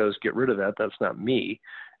you says, get rid of that, that's not me.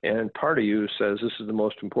 And part of you says, this is the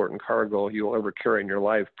most important cargo you'll ever carry in your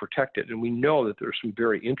life, protect it. And we know that there's some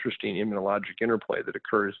very interesting immunologic interplay that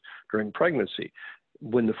occurs during pregnancy.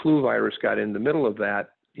 When the flu virus got in the middle of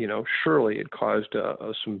that, you know, surely it caused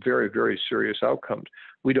some very, very serious outcomes.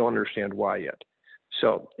 We don't understand why yet.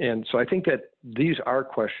 So I think that these are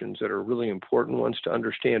questions that are really important ones to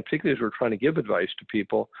understand, particularly as we're trying to give advice to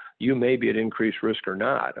people. You may be at increased risk or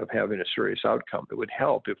not of having a serious outcome. It would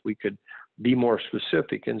help if we could be more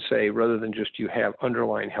specific and say, rather than just you have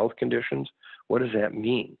underlying health conditions, what does that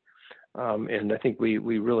mean? And I think we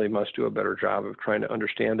really must do a better job of trying to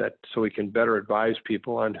understand that so we can better advise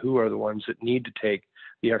people on who are the ones that need to take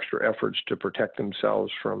the extra efforts to protect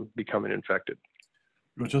themselves from becoming infected.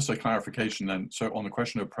 Well, just a clarification then. So on the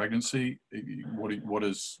question of pregnancy,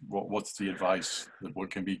 what's the advice that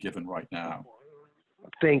what can be given right now?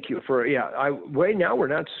 Thank you for, right now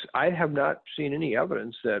I have not seen any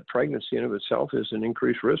evidence that pregnancy in of itself is an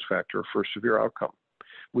increased risk factor for severe outcome.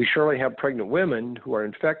 We surely have pregnant women who are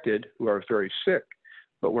infected, who are very sick,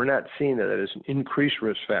 but we're not seeing that as an increased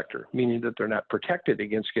risk factor, meaning that they're not protected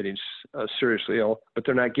against getting seriously ill, but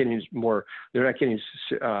they're not getting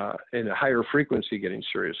in a higher frequency getting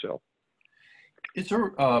seriously ill. Is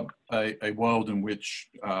there a world in which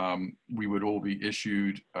we would all be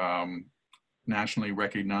issued nationally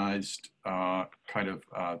recognized kind of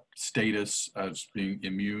status as being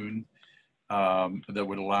immune that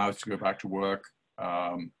would allow us to go back to work?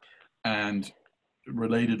 And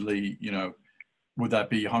relatedly, you know, would that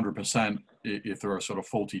be 100% if there are sort of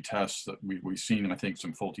faulty tests that we've seen, I think,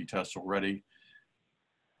 some faulty tests already?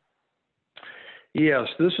 Yes,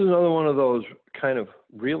 this is another one of those kind of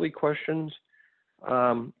really questions.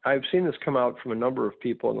 I've seen this come out from a number of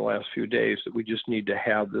people in the last few days, that we just need to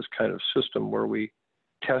have this kind of system where we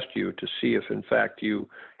test you to see if in fact you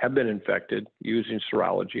have been infected using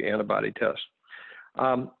serology antibody tests.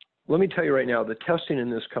 Let me tell you right now, the testing in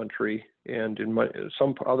this country and in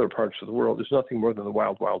some other parts of the world is nothing more than the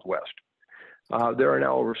wild, wild west. There are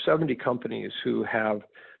now over 70 companies who have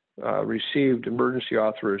received emergency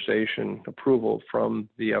authorization approval from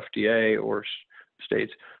the FDA or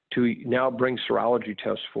states to now bring serology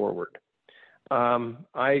tests forward.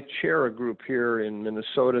 I chair a group here in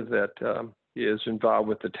Minnesota that is involved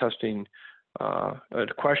with the testing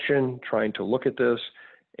question, trying to look at this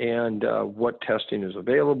and what testing is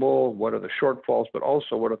available, what are the shortfalls, but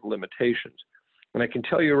also what are the limitations. And I can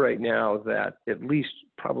tell you right now that at least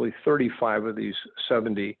probably 35 of these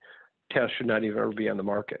 70 tests should not even ever be on the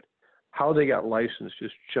market. How they got licensed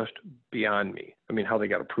is just beyond me. I mean, how they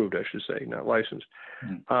got approved, I should say, not licensed.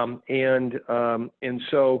 And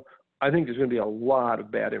so I think there's going to be a lot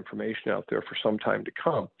of bad information out there for some time to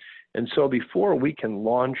come. And so before we can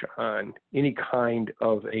launch on any kind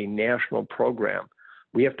of a national program,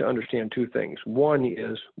 we have to understand two things. One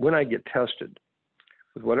is, when I get tested,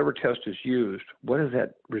 with whatever test is used, what does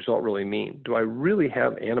that result really mean? Do I really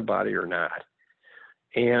have antibody or not?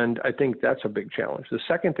 And I think that's a big challenge. The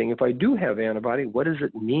second thing, if I do have antibody, what does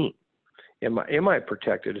it mean? Am I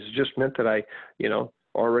protected? Is it just meant that I,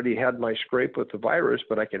 already had my scrape with the virus,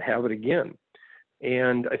 but I could have it again?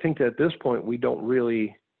 And I think that at this point, we don't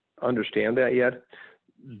really understand that yet.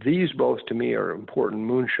 These both, to me, are important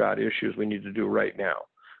moonshot issues we need to do right now.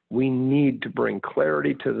 We need to bring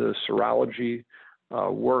clarity to the serology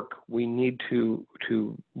work. We need to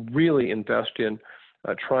really invest in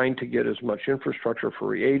trying to get as much infrastructure for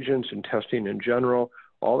reagents and testing in general.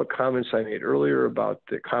 All the comments I made earlier about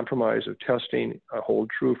the compromise of testing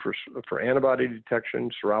hold true for antibody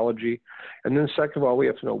detection, serology. And then second of all, we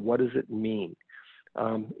have to know, what does it mean?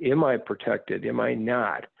 Am I protected? Am I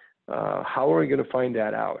not? How are we going to find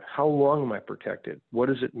that out? How long am I protected? What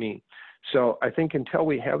does it mean? So I think until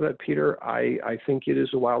we have that, Peter, I think it is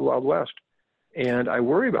a wild, wild west. And I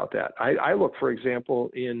worry about that. I look, for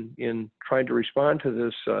example, in trying to respond to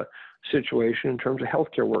this situation in terms of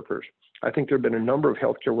healthcare workers. I think there have been a number of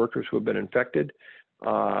healthcare workers who have been infected,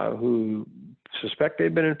 who suspect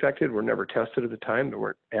they've been infected, were never tested at the time. There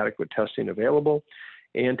weren't adequate testing available.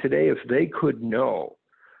 And today, if they could know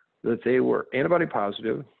that they were antibody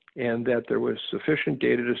positive and that there was sufficient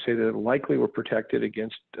data to say that they likely were protected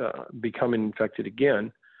against becoming infected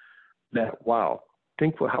again, that, wow.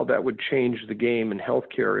 Think how that would change the game in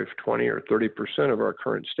healthcare if 20 or 30% of our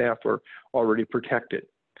current staff are already protected.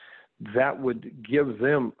 That would give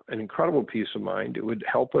them an incredible peace of mind. It would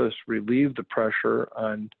help us relieve the pressure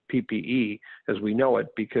on PPE as we know it,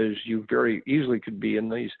 because you very easily could be in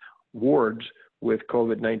these wards with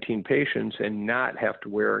COVID-19 patients and not have to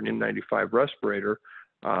wear an N95 respirator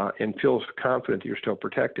and feel confident that you're still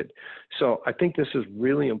protected. So I think this is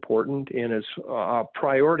really important, and it's a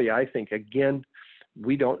priority. I think, again,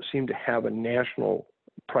 we don't seem to have a national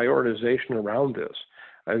prioritization around this.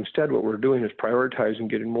 Instead, what we're doing is prioritizing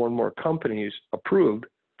getting more and more companies approved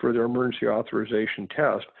for their emergency authorization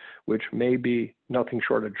test, which may be nothing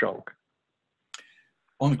short of junk.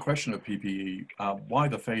 On the question of PPE, why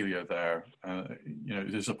the failure there?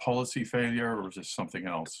 Is this a policy failure or is this something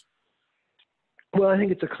else? Well, I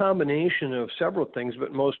think it's a combination of several things,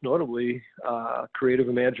 but most notably creative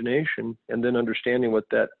imagination and then understanding what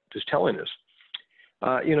that is telling us.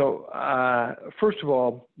 First of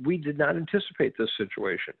all, we did not anticipate this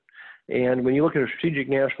situation. And when you look at a strategic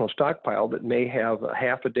national stockpile that may have a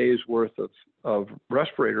half a day's worth of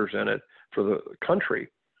respirators in it for the country,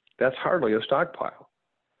 that's hardly a stockpile.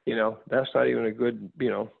 That's not even a good,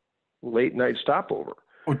 late night stopover.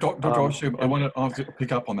 Well, Dr. Osterholm, I want to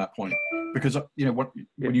pick up on that point because,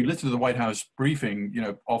 when you listen to the White House briefing,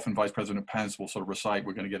 often Vice President Pence will sort of recite,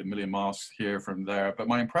 we're going to get 1 million masks here from there. But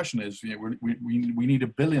my impression is, we need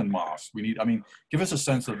 1 billion masks. Give us a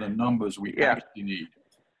sense of the numbers we actually need.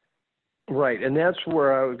 Right. And that's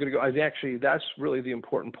where I was going to go. That's really the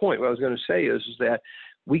important point. What I was going to say is that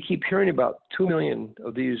we keep hearing about 2 million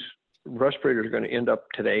of these respirators are going to end up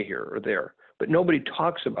today here or there. But nobody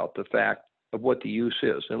talks about the fact of what the use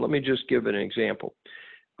is. And let me just give an example.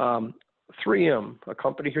 3M, a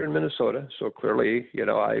company here in Minnesota, so clearly,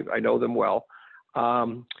 I know them well.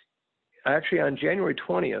 Actually, on January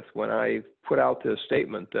 20th, when I put out this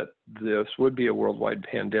statement that this would be a worldwide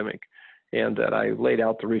pandemic, and that I laid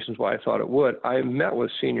out the reasons why I thought it would, I met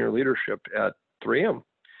with senior leadership at 3M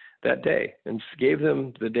that day and gave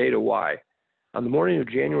them the data why. On the morning of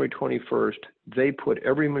January 21st, they put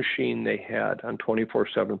every machine they had on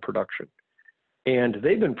 24/7 production. And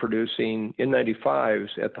they've been producing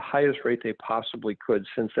N95s at the highest rate they possibly could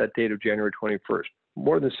since that date of January 21st,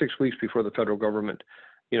 more than 6 weeks before the federal government,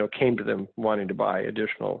 came to them wanting to buy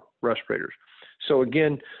additional respirators. So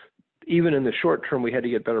again, even in the short term, we had to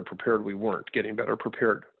get better prepared. We weren't getting better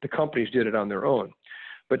prepared. The companies did it on their own.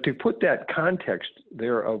 But to put that context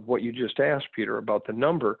there of what you just asked, Peter, about the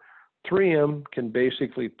number, 3M can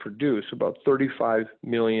basically produce about 35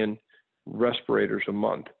 million respirators a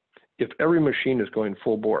month if every machine is going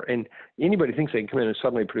full bore. And anybody thinks they can come in and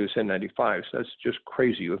suddenly produce N95s. That's just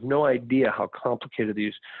crazy. You have no idea how complicated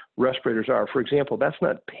these respirators are. For example, that's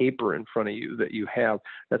not paper in front of you that you have.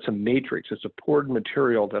 That's a matrix. It's a poured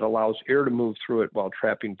material that allows air to move through it while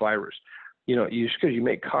trapping virus. Just because you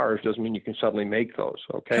make cars doesn't mean you can suddenly make those,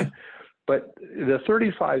 okay? But the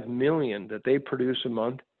 35 million that they produce a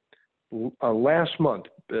month, last month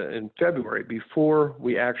in February, before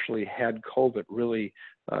we actually had COVID really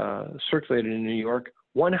circulated in New York,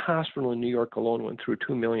 one hospital in New York alone went through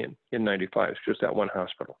 2 million N95s, just that one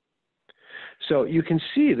hospital. So you can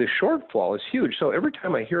see the shortfall is huge. So every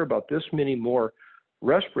time I hear about this many more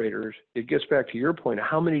respirators, it gets back to your point,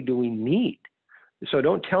 how many do we need? So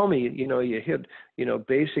don't tell me, you hit,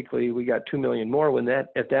 basically we got 2 million more when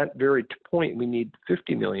at that very point we need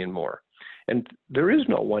 50 million more. And there is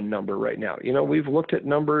no one number right now. We've looked at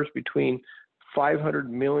numbers between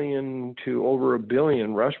 500 million to over 1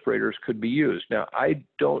 billion respirators could be used. Now, I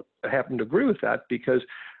don't happen to agree with that because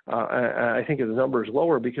I think the number is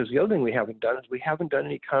lower because the other thing we haven't done is we haven't done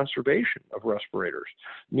any conservation of respirators,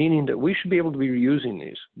 meaning that we should be able to be using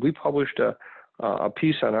these. We published a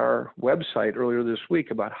piece on our website earlier this week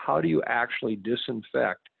about how do you actually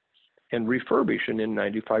disinfect and refurbish an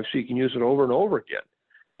N95 so you can use it over and over again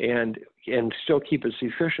and still keep its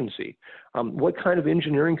efficiency. What kind of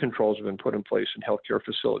engineering controls have been put in place in healthcare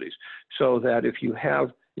facilities so that if you have,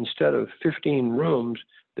 instead of 15 rooms,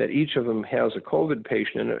 that each of them has a COVID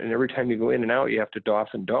patient in it, and every time you go in and out, you have to doff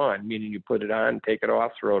and don, meaning you put it on, take it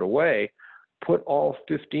off, throw it away, put all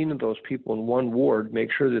 15 of those people in one ward, make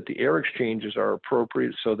sure that the air exchanges are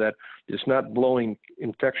appropriate so that it's not blowing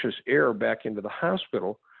infectious air back into the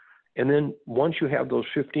hospital. And then once you have those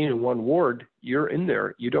 15 in one ward, you're in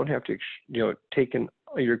there. You don't have to, take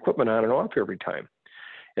your equipment on and off every time.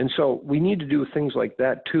 And so we need to do things like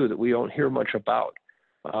that too that we don't hear much about.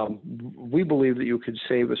 We believe that you could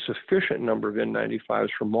save a sufficient number of N95s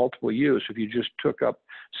for multiple use if you just took up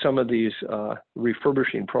some of these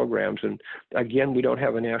refurbishing programs. And again, we don't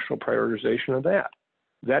have a national prioritization of that.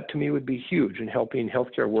 That to me would be huge in helping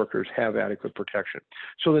healthcare workers have adequate protection.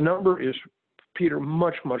 So the number is, Peter,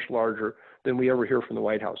 much, much larger than we ever hear from the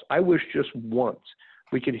White House. I wish just once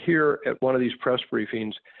we could hear at one of these press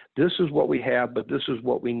briefings, this is what we have, but this is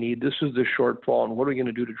what we need. This is the shortfall, and what are we going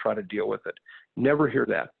to do to try to deal with it? Never hear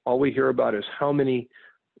that. All we hear about is how many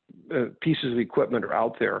pieces of equipment are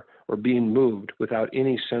out there or being moved without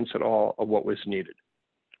any sense at all of what was needed.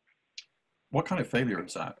 What kind of failure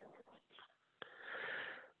is that?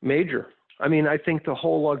 Major. I mean, I think the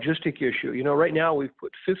whole logistic issue, right now we've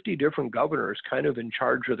put 50 different governors kind of in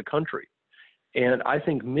charge of the country. And I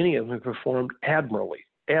think many of them have performed admirably.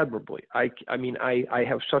 I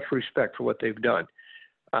have such respect for what they've done.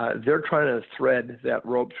 They're trying to thread that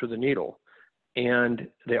rope through the needle, and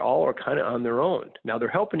they all are kind of on their own. Now they're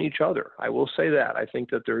helping each other. I will say that. I think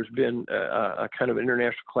that there's been a kind of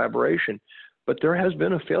international collaboration, but there has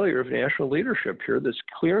been a failure of national leadership here that's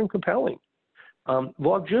clear and compelling.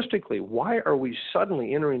 Logistically, why are we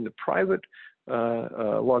suddenly entering the private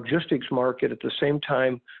logistics market at the same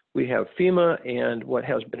time we have FEMA and what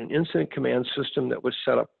has been an incident command system that was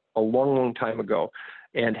set up a long, long time ago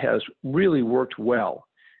and has really worked well?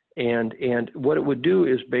 And what it would do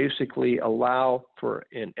is basically allow for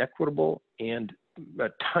an equitable and a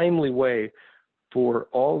timely way for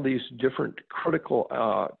all these different critical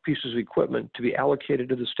pieces of equipment to be allocated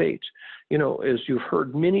to the states. As you've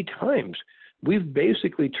heard many times, we've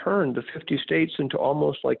basically turned the 50 states into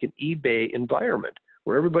almost like an eBay environment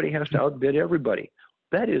where everybody has to outbid everybody.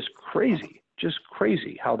 That is crazy, just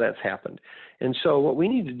crazy how that's happened. And so what we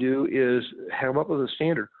need to do is come up with a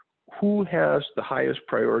standard. Who has the highest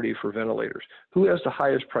priority for ventilators? Who has the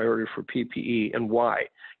highest priority for PPE and why?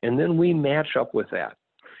 And then we match up with that.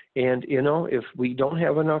 And, if we don't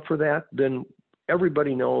have enough for that, then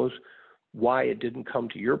everybody knows why it didn't come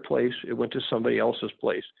to your place. It went to somebody else's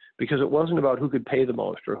place, because it wasn't about who could pay the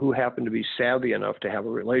most or who happened to be savvy enough to have a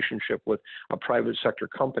relationship with a private sector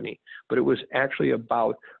company, but it was actually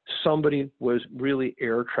about somebody was really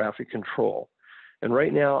air traffic control. And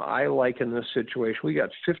right now, I liken this situation. We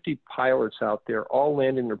got 50 pilots out there, all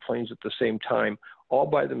landing their planes at the same time, all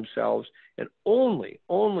by themselves, and only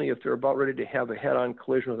if they're about ready to have a head-on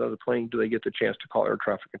collision with another plane do they get the chance to call air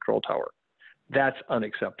traffic control tower. That's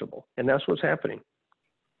unacceptable, and that's what's happening.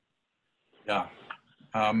 Yeah.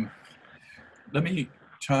 Let me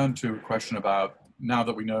turn to a question about, now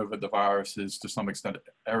that we know that the virus is to some extent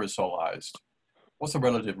aerosolized, what's the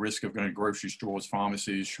relative risk of going to grocery stores,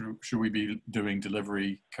 pharmacies? Should we be doing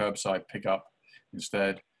delivery, curbside pickup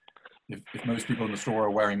instead? If most people in the store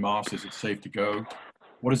are wearing masks, is it safe to go?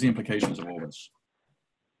 What is the implications of all this?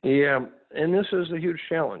 Yeah, and this is a huge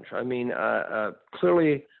challenge. I mean,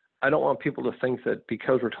 clearly, I don't want people to think that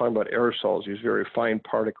because we're talking about aerosols, these very fine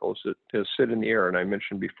particles that sit in the air, and I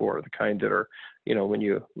mentioned before, the kind that are, when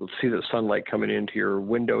you see the sunlight coming into your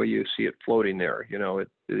window, you see it floating there,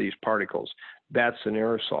 these particles. That's an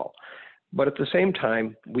aerosol. But at the same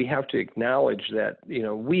time, we have to acknowledge that,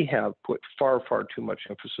 we have put far, far too much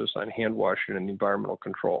emphasis on hand washing and environmental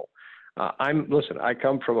control. Listen, I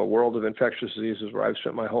come from a world of infectious diseases where I've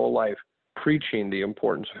spent my whole life preaching the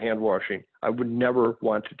importance of hand washing. I would never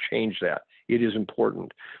want to change that. It is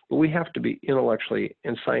important. But we have to be intellectually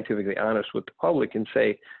and scientifically honest with the public and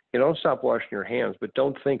say, don't stop washing your hands, but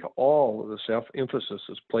don't think all of the self-emphasis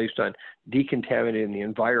is placed on decontaminating the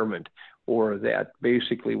environment, or that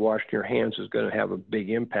basically washing your hands is going to have a big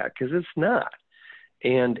impact, because it's not.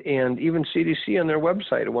 And even CDC on their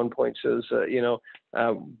website at one point says,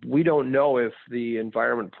 we don't know if the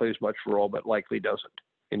environment plays much role, but likely doesn't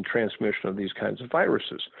in transmission of these kinds of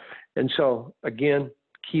viruses. And so, again,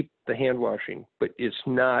 keep the hand washing, but it's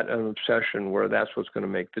not an obsession where that's what's going to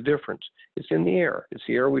make the difference. It's in the air. It's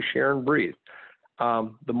the air we share and breathe.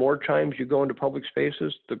 The more times you go into public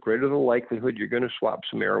spaces, the greater the likelihood you're going to swap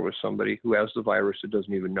some air with somebody who has the virus that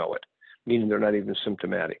doesn't even know it, meaning they're not even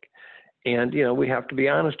symptomatic. And, we have to be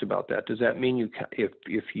honest about that. Does that mean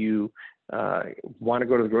if you want to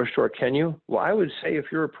go to the grocery store, can you? Well, I would say if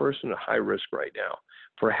you're a person at high risk right now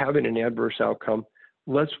for having an adverse outcome,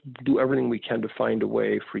 let's do everything we can to find a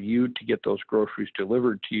way for you to get those groceries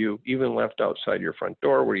delivered to you, even left outside your front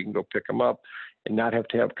door where you can go pick them up and not have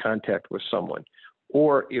to have contact with someone.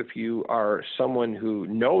 Or if you are someone who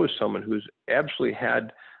knows someone who's absolutely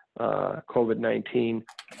had COVID-19,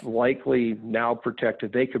 likely now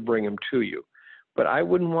protected, they could bring them to you. But I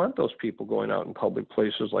wouldn't want those people going out in public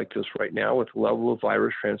places like this right now with the level of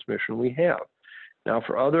virus transmission we have. Now,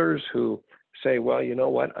 for others who say, well, you know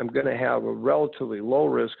what, I'm going to have a relatively low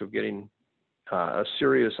risk of getting a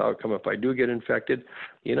serious outcome if I do get infected,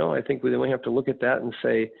 I think we have to look at that and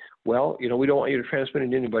say, well, we don't want you to transmit it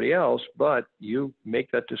to anybody else, but you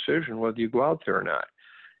make that decision whether you go out there or not.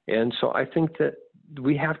 And so I think that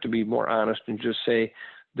we have to be more honest and just say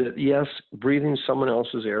that, yes, breathing someone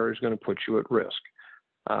else's air is going to put you at risk.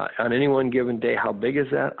 On any one given day, how big is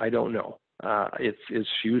that? I don't know. It's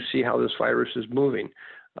you see how this virus is moving.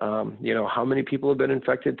 How many people have been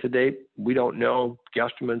infected to date? We don't know.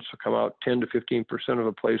 Guesstimates will come out 10 to 15% of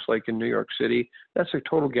a place like in New York City. That's a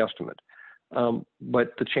total guesstimate.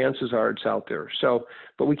 But the chances are it's out there. So,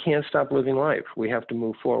 but we can't stop living life. We have to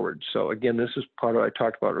move forward. So again, this is part of what I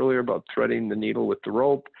talked about earlier about threading the needle with the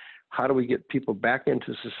rope. How do we get people back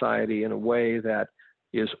into society in a way that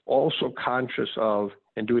is also conscious of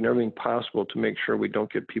and doing everything possible to make sure we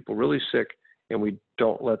don't get people really sick and we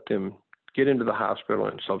don't let them get into the hospital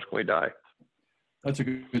and subsequently die. That's a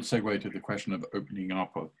good segue to the question of opening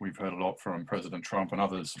up. We've heard a lot from President Trump and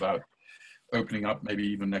others about opening up maybe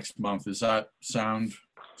even next month. Is that sound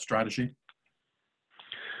strategy?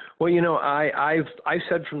 Well, I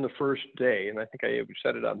said from the first day, and I think I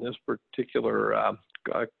said it on this particular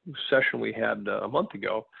session we had a month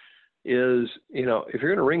ago, is, if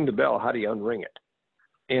you're going to ring the bell, how do you unring it?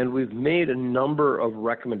 And we've made a number of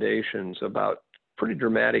recommendations about pretty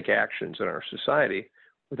dramatic actions in our society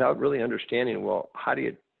without really understanding, well, how do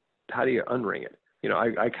you unring it?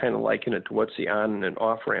 I kind of liken it to what's the on and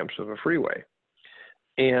off ramps of a freeway.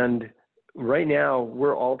 And right now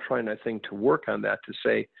we're all trying, I think, to work on that to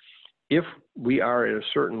say, if we are at a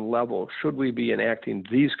certain level, should we be enacting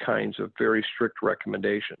these kinds of very strict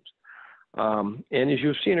recommendations? And as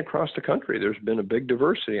you've seen across the country, there's been a big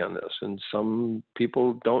diversity on this, and some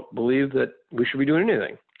people don't believe that we should be doing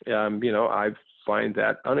anything. I find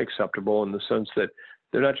that unacceptable in the sense that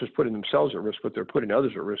they're not just putting themselves at risk, but they're putting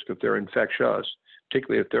others at risk if they're infectious,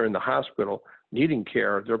 particularly if they're in the hospital. needing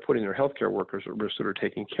care, they're putting their healthcare workers at risk that are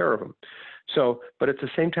taking care of them. So, but at the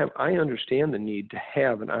same time, I understand the need to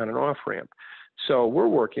have an on and off ramp. So we're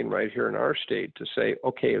working right here in our state to say,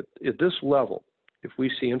 okay, at this level, if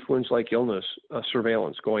we see influenza-like illness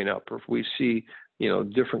surveillance going up, or if we see,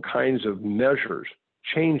 different kinds of measures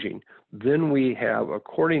changing, then we have,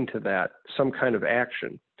 according to that, some kind of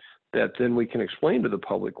action that then we can explain to the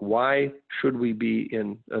public why should we be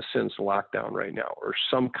in a sense lockdown right now, or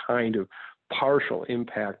some kind of partial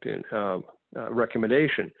impact in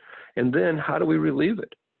recommendation. And then how do we relieve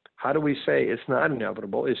it? How do we say it's not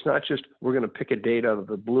inevitable? It's not just we're going to pick a date out of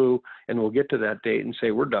the blue and we'll get to that date and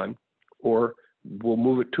say we're done, or we'll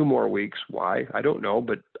move it 2 more weeks. Why? I don't know,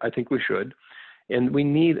 but I think we should. And we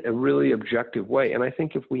need a really objective way. And I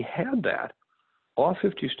think if we had that, all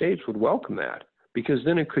 50 states would welcome that, because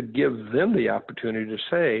then it could give them the opportunity to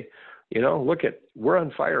say, look, we're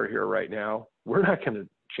on fire here right now. We're not going to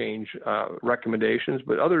change recommendations,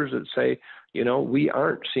 but others that say, we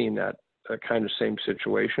aren't seeing that kind of same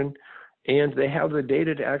situation. And they have the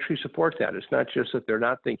data to actually support that. It's not just that they're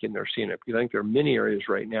not thinking they're seeing it. I think there are many areas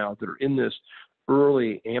right now that are in this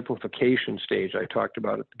early amplification stage I talked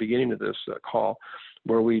about at the beginning of this call,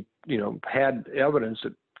 where we, had evidence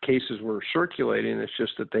that cases were circulating. It's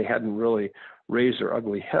just that they hadn't really raised their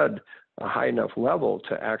ugly head a high enough level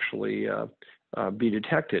to actually be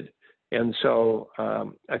detected. And so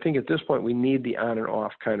I think at this point we need the on and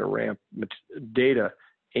off kind of ramp data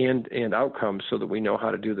and outcomes so that we know how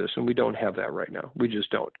to do this. And we don't have that right now. We just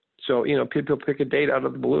don't. So, people pick a date out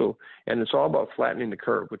of the blue, and it's all about flattening the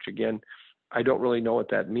curve, which again, I don't really know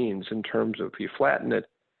what that means in terms of if you flatten it,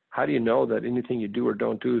 how do you know that anything you do or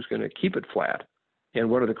don't do is going to keep it flat? And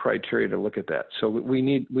what are the criteria to look at that? So we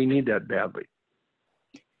need that badly.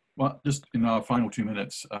 Well, just in our final 2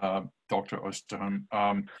 minutes, Dr. Osterholm,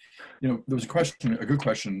 there was a good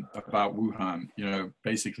question about Wuhan,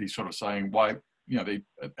 basically sort of saying why,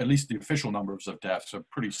 at least the official numbers of deaths are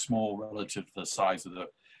pretty small relative to the size of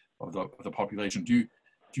the population. Do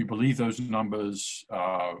you believe those numbers?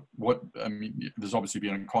 There's obviously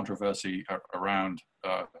been a controversy around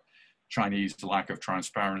Chinese lack of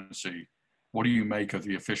transparency. What do you make of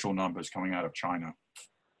the official numbers coming out of China?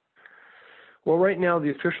 Well, right now,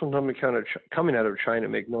 the official numbers coming out of China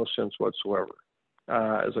make no sense whatsoever.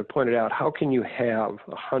 As I pointed out, how can you have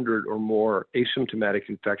 100 or more asymptomatic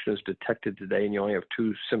infections detected today and you only have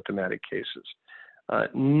 2 symptomatic cases?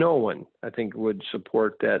 No one, I think, would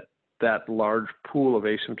support that large pool of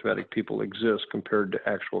asymptomatic people exists compared to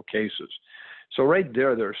actual cases. So right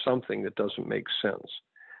there's something that doesn't make sense.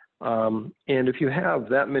 And if you have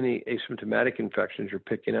that many asymptomatic infections you're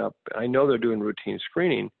picking up, I know they're doing routine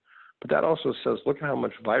screening, but that also says, look at how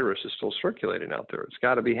much virus is still circulating out there. It's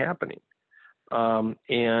got to be happening.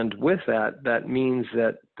 And with that means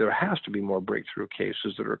that there has to be more breakthrough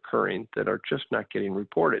cases that are occurring that are just not getting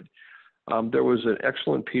reported. There was an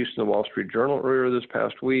excellent piece in the Wall Street Journal earlier this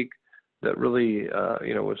past week that really,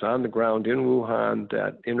 was on the ground in Wuhan,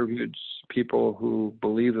 that interviewed people who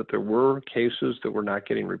believe that there were cases that were not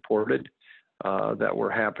getting reported, that were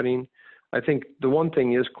happening. I think the one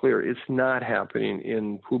thing is clear, it's not happening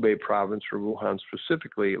in Hubei province or Wuhan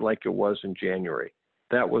specifically like it was in January.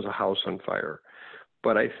 That was a house on fire.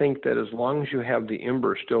 But I think that as long as you have the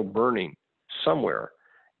ember still burning somewhere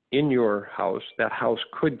in your house, that house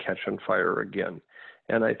could catch on fire again.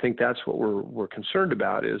 And I think that's what we're concerned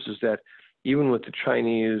about is that even with the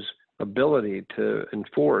Chinese ability to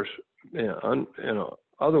enforce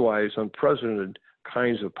otherwise unprecedented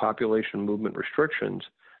kinds of population movement restrictions,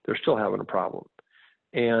 they're still having a problem.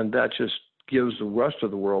 And that just gives the rest of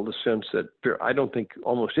the world a sense that I don't think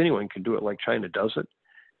almost anyone can do it like China does it.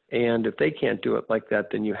 And if they can't do it like that,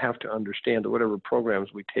 then you have to understand that whatever programs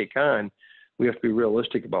we take on, we have to be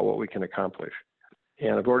realistic about what we can accomplish.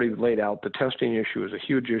 And I've already laid out the testing issue is a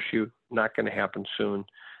huge issue, not going to happen soon.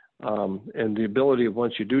 And the ability of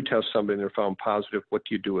once you do test somebody and they're found positive, what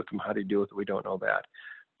do you do with them? How do you deal with it? We don't know that.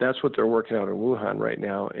 That's what they're working out in Wuhan right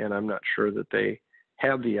now. And I'm not sure that they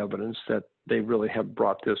have the evidence that they really have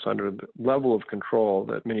brought this under the level of control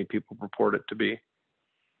that many people purport it to be.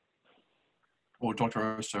 Well, Dr.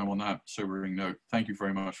 Osterholm, on that sobering note, thank you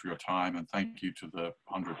very much for your time, and thank you to the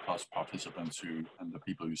 100+ participants and the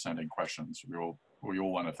people who sent in questions. We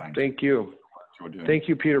all want to thank you. Thank you. Thank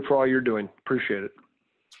you, Peter, for all you're doing. Appreciate it.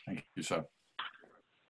 Thank you, sir.